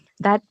 and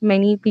that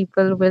many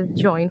people will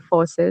join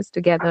forces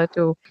together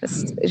to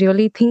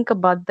really think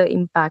about the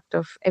impact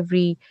of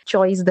every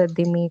choice that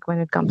they make when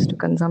it comes to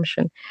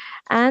consumption.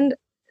 And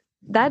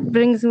that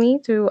brings me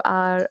to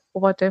our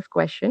what if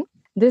question.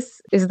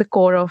 This is the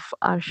core of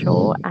our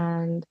show,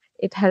 and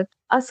it helps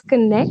us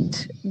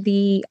connect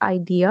the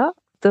idea,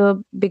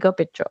 the bigger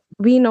picture.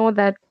 We know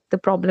that the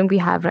problem we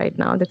have right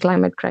now, the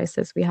climate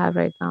crisis we have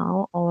right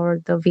now,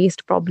 or the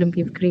waste problem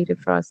we've created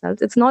for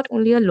ourselves, it's not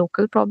only a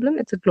local problem,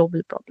 it's a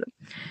global problem.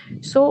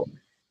 So,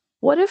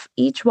 what if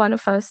each one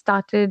of us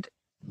started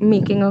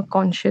making a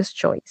conscious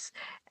choice?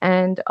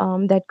 And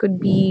that could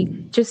be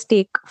just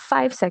take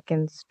 5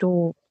 seconds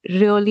to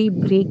really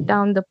break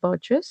down the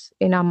purchase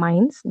in our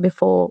minds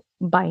before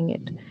buying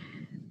it.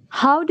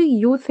 How do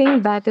you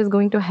think that is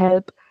going to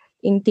help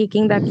in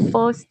taking that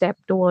first step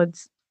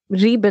towards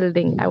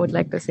rebuilding, I would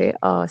like to say,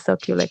 a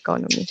circular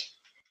economy?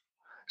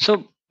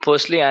 So,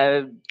 firstly, I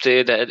would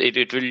say that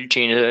it will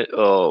change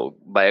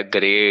by a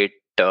great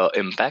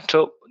impact.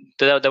 So,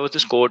 there was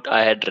this quote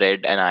I had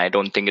read, and I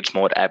don't think it's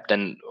more apt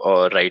than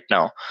right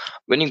now.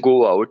 When you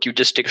go out, you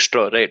just take a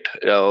straw, right?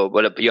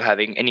 Well, you're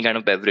having any kind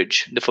of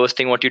beverage. The first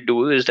thing what you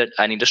do is that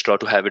I need a straw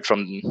to have it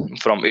from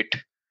it.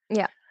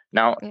 Yeah,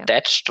 Now, yeah.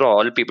 that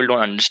straw, people don't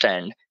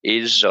understand,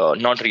 is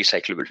not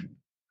recyclable.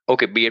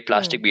 Okay, be it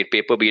plastic, Hmm. be it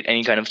paper, be it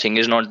any kind of thing,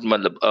 is not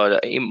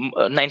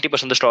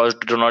 90% of the straws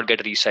do not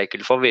get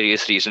recycled for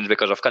various reasons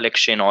because of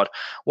collection or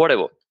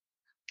whatever.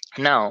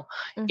 Now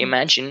Hmm.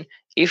 imagine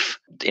if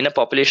in a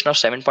population of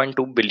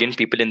 7.2 billion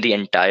people in the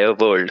entire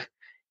world,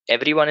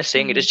 everyone is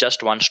saying it Hmm. is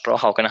just one straw,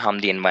 how can I harm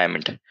the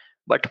environment?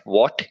 But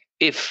what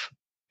if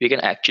we can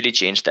actually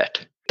change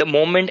that? The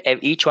moment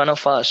each one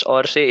of us,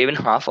 or say even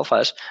half of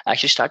us,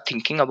 actually start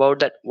thinking about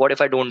that, what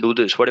if I don't do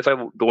this, what if I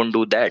don't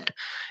do that,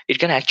 it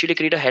can actually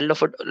create a hell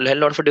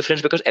lot of a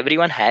difference, because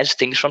everyone has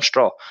things from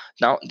straw.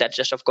 Now that's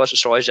just, of course,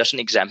 straw is just an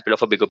example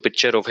of a bigger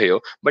picture over here,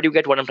 but you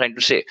get what I'm trying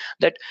to say,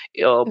 that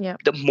uh, Yeah.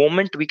 the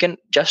moment we can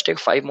just take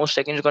 5 more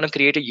seconds, it's going to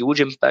create a huge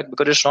impact,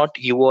 because it's not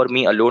you or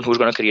me alone who's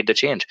going to create the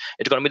change.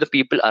 It's going to be the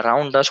people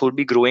around us who will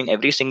be growing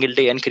every single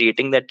day and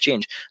creating that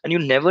change. And you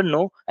never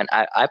know, and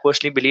I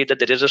personally believe that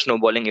there is a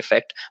snowballing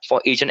effect,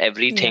 for each and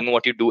everything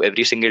what you do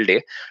every single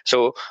day.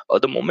 So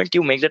the moment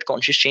you make that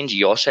conscious change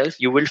yourself,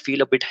 you will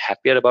feel a bit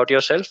happier about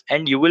yourself,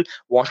 and you will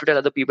want to tell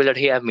other people that,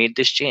 hey, I've made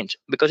this change,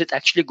 because it's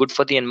actually good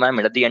for the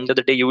environment. At the end of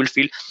the day, you will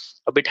feel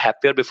a bit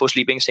happier before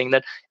sleeping, saying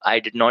that I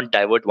did not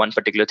divert one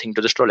particular thing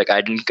to the straw. Like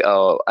I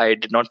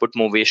did not put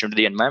more waste into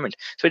the environment.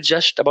 So it's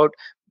just about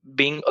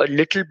being a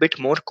little bit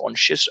more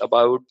conscious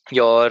about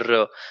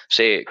your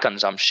say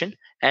consumption.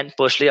 And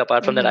personally,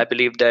 apart from that, I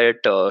believe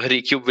that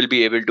Recube will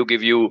be able to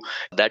give you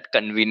that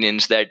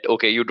convenience that,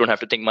 okay, you don't have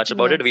to think much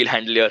about it. We'll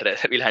handle your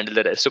rest. We'll handle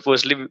the rest. So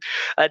personally,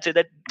 I'd say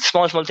that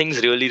small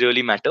things really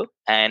really matter,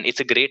 and it's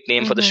a great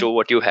name for the show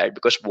what you had,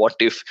 because what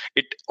if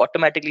it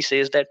automatically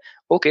says that,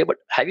 okay, but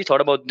have you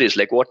thought about this?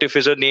 Like, what if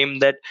is a name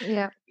that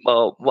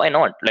why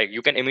not? Like,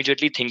 you can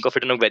immediately think of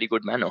it in a very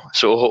good manner.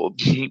 So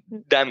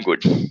damn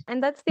good.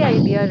 And that's the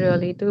idea,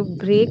 really, to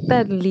break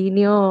that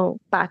linear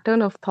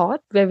pattern of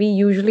thought where we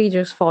usually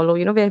just follow,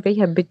 we're very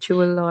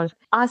habitual, or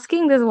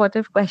asking this what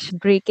if question,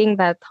 breaking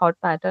that thought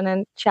pattern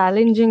and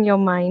challenging your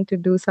mind to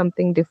do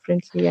something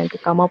differently and to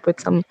come up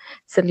with some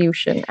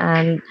solution.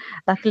 And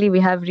luckily, we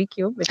have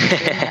Recube, which is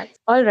doing that.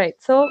 All right.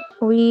 So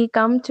we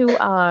come to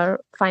our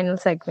final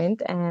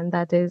segment, and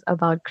that is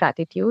about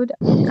gratitude.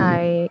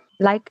 I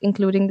like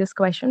including this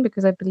question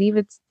because I believe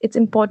it's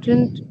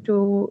important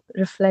to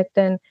reflect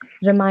and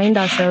remind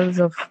ourselves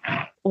of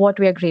what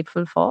we are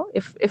grateful for,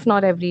 if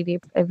not every day,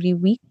 every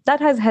week. That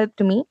has helped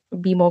me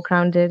be more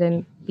grounded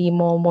and be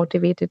more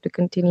motivated to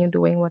continue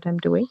doing what I'm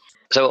doing.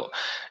 So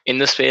in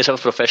the space of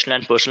professional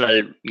and personal,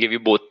 I'll give you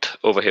both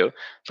over here.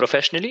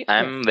 Professionally,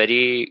 I'm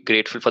very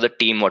grateful for the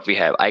team what we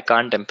have. I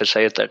can't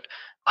emphasize that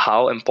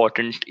how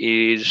important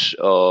is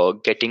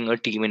getting a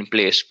team in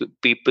place.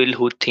 People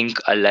who think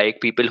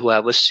alike, people who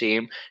have a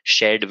same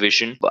shared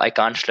vision. I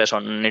can't stress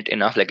on it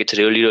enough. Like, it's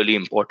really really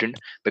important,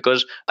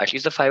 because at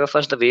least the five of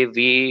us, the way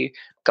we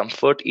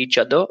comfort each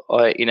other,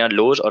 or in our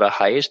lows or our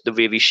highs, the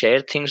way we share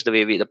things,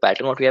 the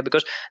pattern what we have,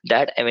 because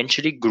that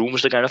eventually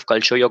grooms the kind of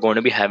culture you're going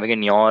to be having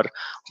in your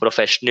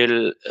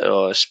professional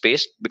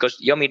space, because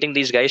you're meeting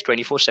these guys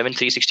 24/7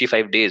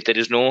 365 days. There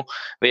is no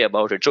way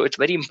about it. So it's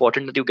very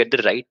important that you get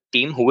the right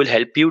team who will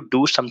help you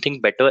do something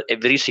better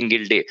every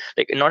single day,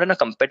 like not in a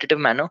competitive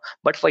manner,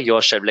 but for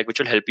yourself, like which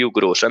will help you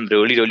grow. So I'm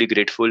really really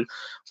grateful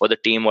for the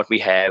team what we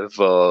have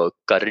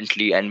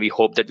currently, and we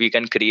hope that we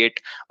can create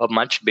a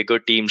much bigger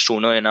team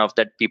sooner enough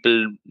that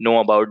people know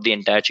about the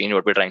entire change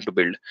what we're trying to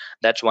build.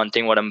 That's one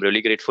thing what I'm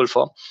really grateful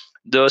for.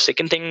 The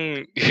second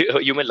thing,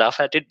 you may laugh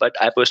at it, but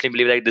I personally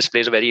believe that this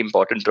plays a very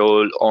important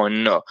role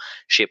on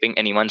shaping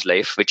anyone's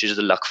life, which is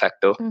the luck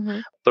factor.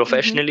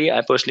 Professionally,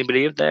 I personally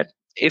believe that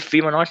if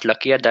we were not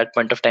lucky at that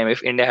point of time,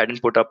 if India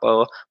hadn't put up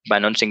a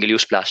ban on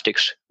single-use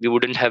plastics, we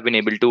wouldn't have been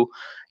able to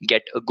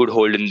get a good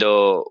hold in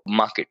the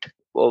market.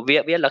 We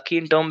are lucky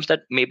in terms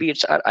that maybe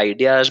it's our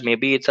ideas,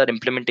 maybe it's our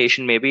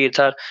implementation, maybe it's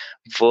our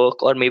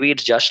work, or maybe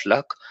it's just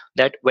luck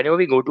that whenever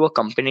we go to a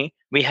company,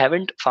 we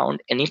haven't found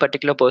any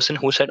particular person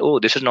who said, oh,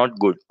 this is not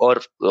good, or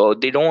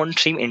they don't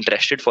seem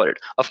interested for it.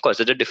 Of course,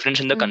 there's a difference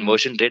in the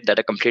conversion rate, that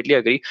I completely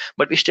agree,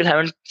 but we still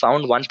haven't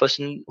found one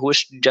person who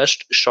is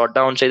just shot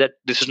down, say that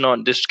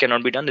this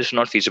cannot be done, this is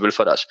not feasible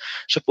for us.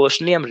 So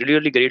personally, I'm really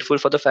really grateful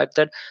for the fact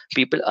that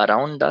people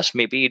around us,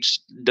 maybe it's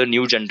the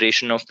new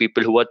generation of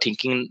people who are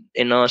thinking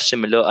in a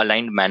similar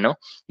aligned manner.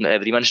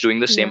 Everyone's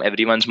doing the same.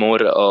 Everyone's more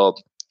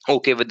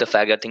okay with the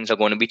fact that things are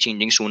going to be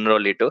changing sooner or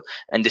later,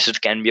 and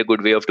can be a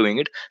good way of doing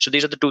it. So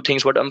these are the two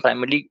things what I'm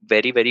primarily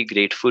very very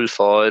grateful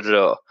for.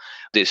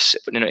 This,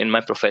 in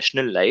my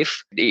professional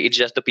life, it's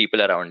just the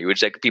people around you.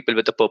 It's like people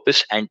with a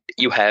purpose, and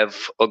you have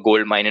a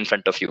gold mine in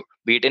front of you,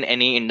 be it in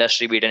any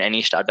industry, be it in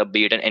any startup,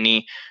 be it in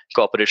any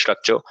corporate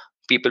structure.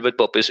 People with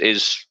purpose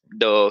is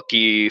the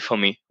key for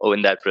me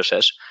in that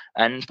process.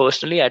 And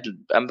personally,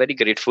 I'm very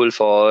grateful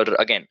for,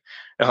 again,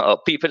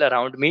 people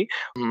around me,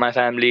 my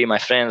family, my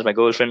friends, my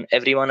girlfriend,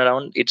 everyone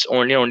around. It's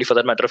only for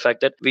that matter of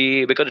fact that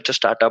because it's a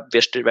startup,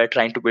 we're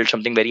trying to build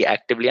something very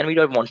actively, and we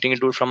are wanting to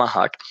do it from our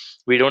heart.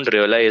 We don't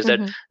realize that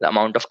the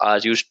amount of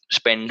hours you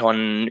spend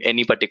on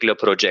any particular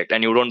project,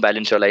 and you don't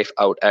balance your life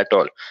out at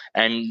all.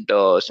 And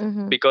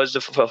because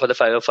for the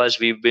five of us,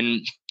 we've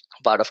been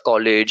part of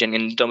college, and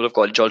in terms of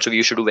college also, we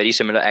used to do very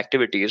similar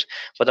activities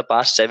for the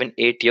past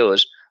 7-8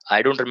 years.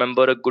 I don't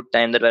remember a good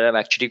time that where I've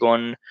actually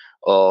gone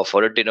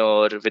for a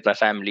dinner with my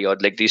family, or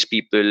like these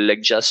people,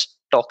 like just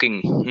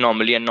talking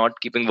normally and not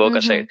keeping work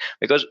aside,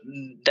 because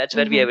that's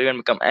where we everyone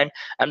become. And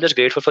I'm just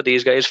grateful for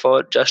these guys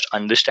for just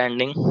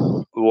understanding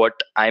what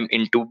I'm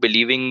into,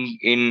 believing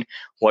in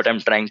what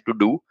I'm trying to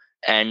do,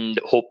 and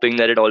hoping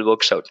that it all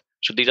works out.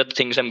 So these are the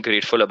things I'm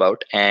grateful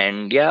about.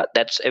 And yeah,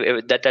 that's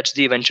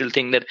the eventual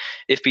thing, that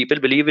if people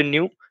believe in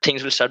you,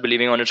 things will start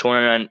believing on its own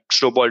and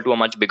snowball to a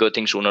much bigger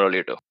thing sooner or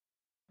later.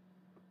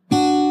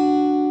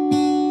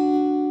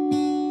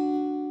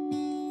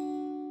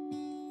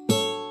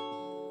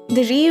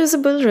 The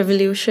reusable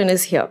revolution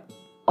is here.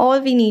 All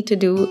we need to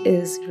do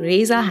is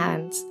raise our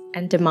hands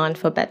and demand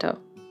for better.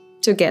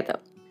 Together.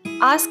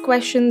 Ask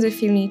questions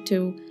if you need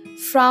to,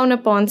 frown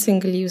upon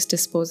single-use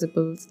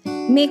disposables,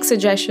 make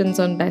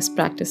suggestions on best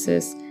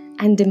practices,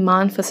 and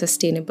demand for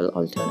sustainable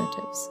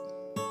alternatives.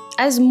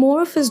 As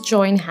more of us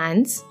join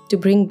hands to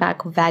bring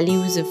back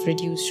values of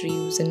reduce,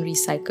 reuse, and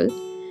recycle,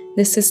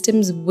 the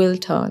systems will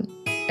turn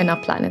in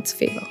our planet's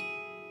favor.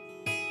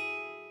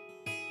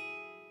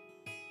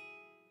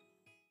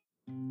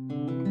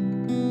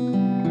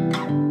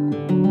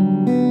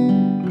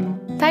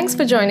 Thanks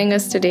for joining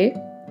us today.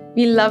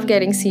 We love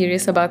getting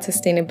serious about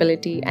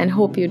sustainability and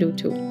hope you do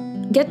too.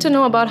 Get to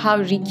know about how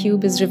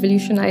Recube is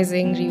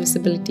revolutionizing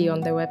reusability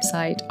on their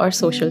website or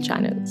social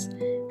channels.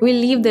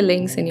 We'll leave the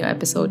links in your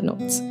episode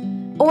notes.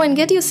 Oh, and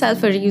get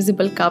yourself a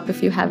reusable cup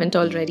if you haven't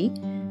already.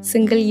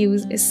 Single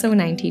use is so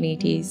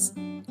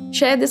 1980s.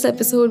 Share this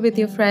episode with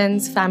your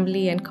friends,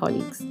 family, and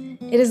colleagues.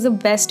 It is the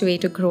best way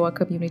to grow a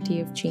community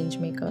of change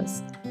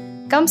makers.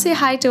 Come say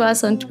hi to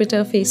us on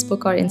Twitter,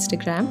 Facebook, or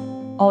Instagram.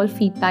 All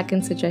feedback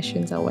and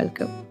suggestions are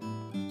welcome.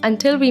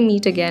 Until we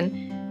meet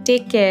again,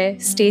 take care,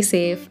 stay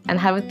safe, and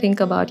have a think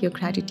about your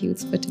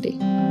gratitudes for today.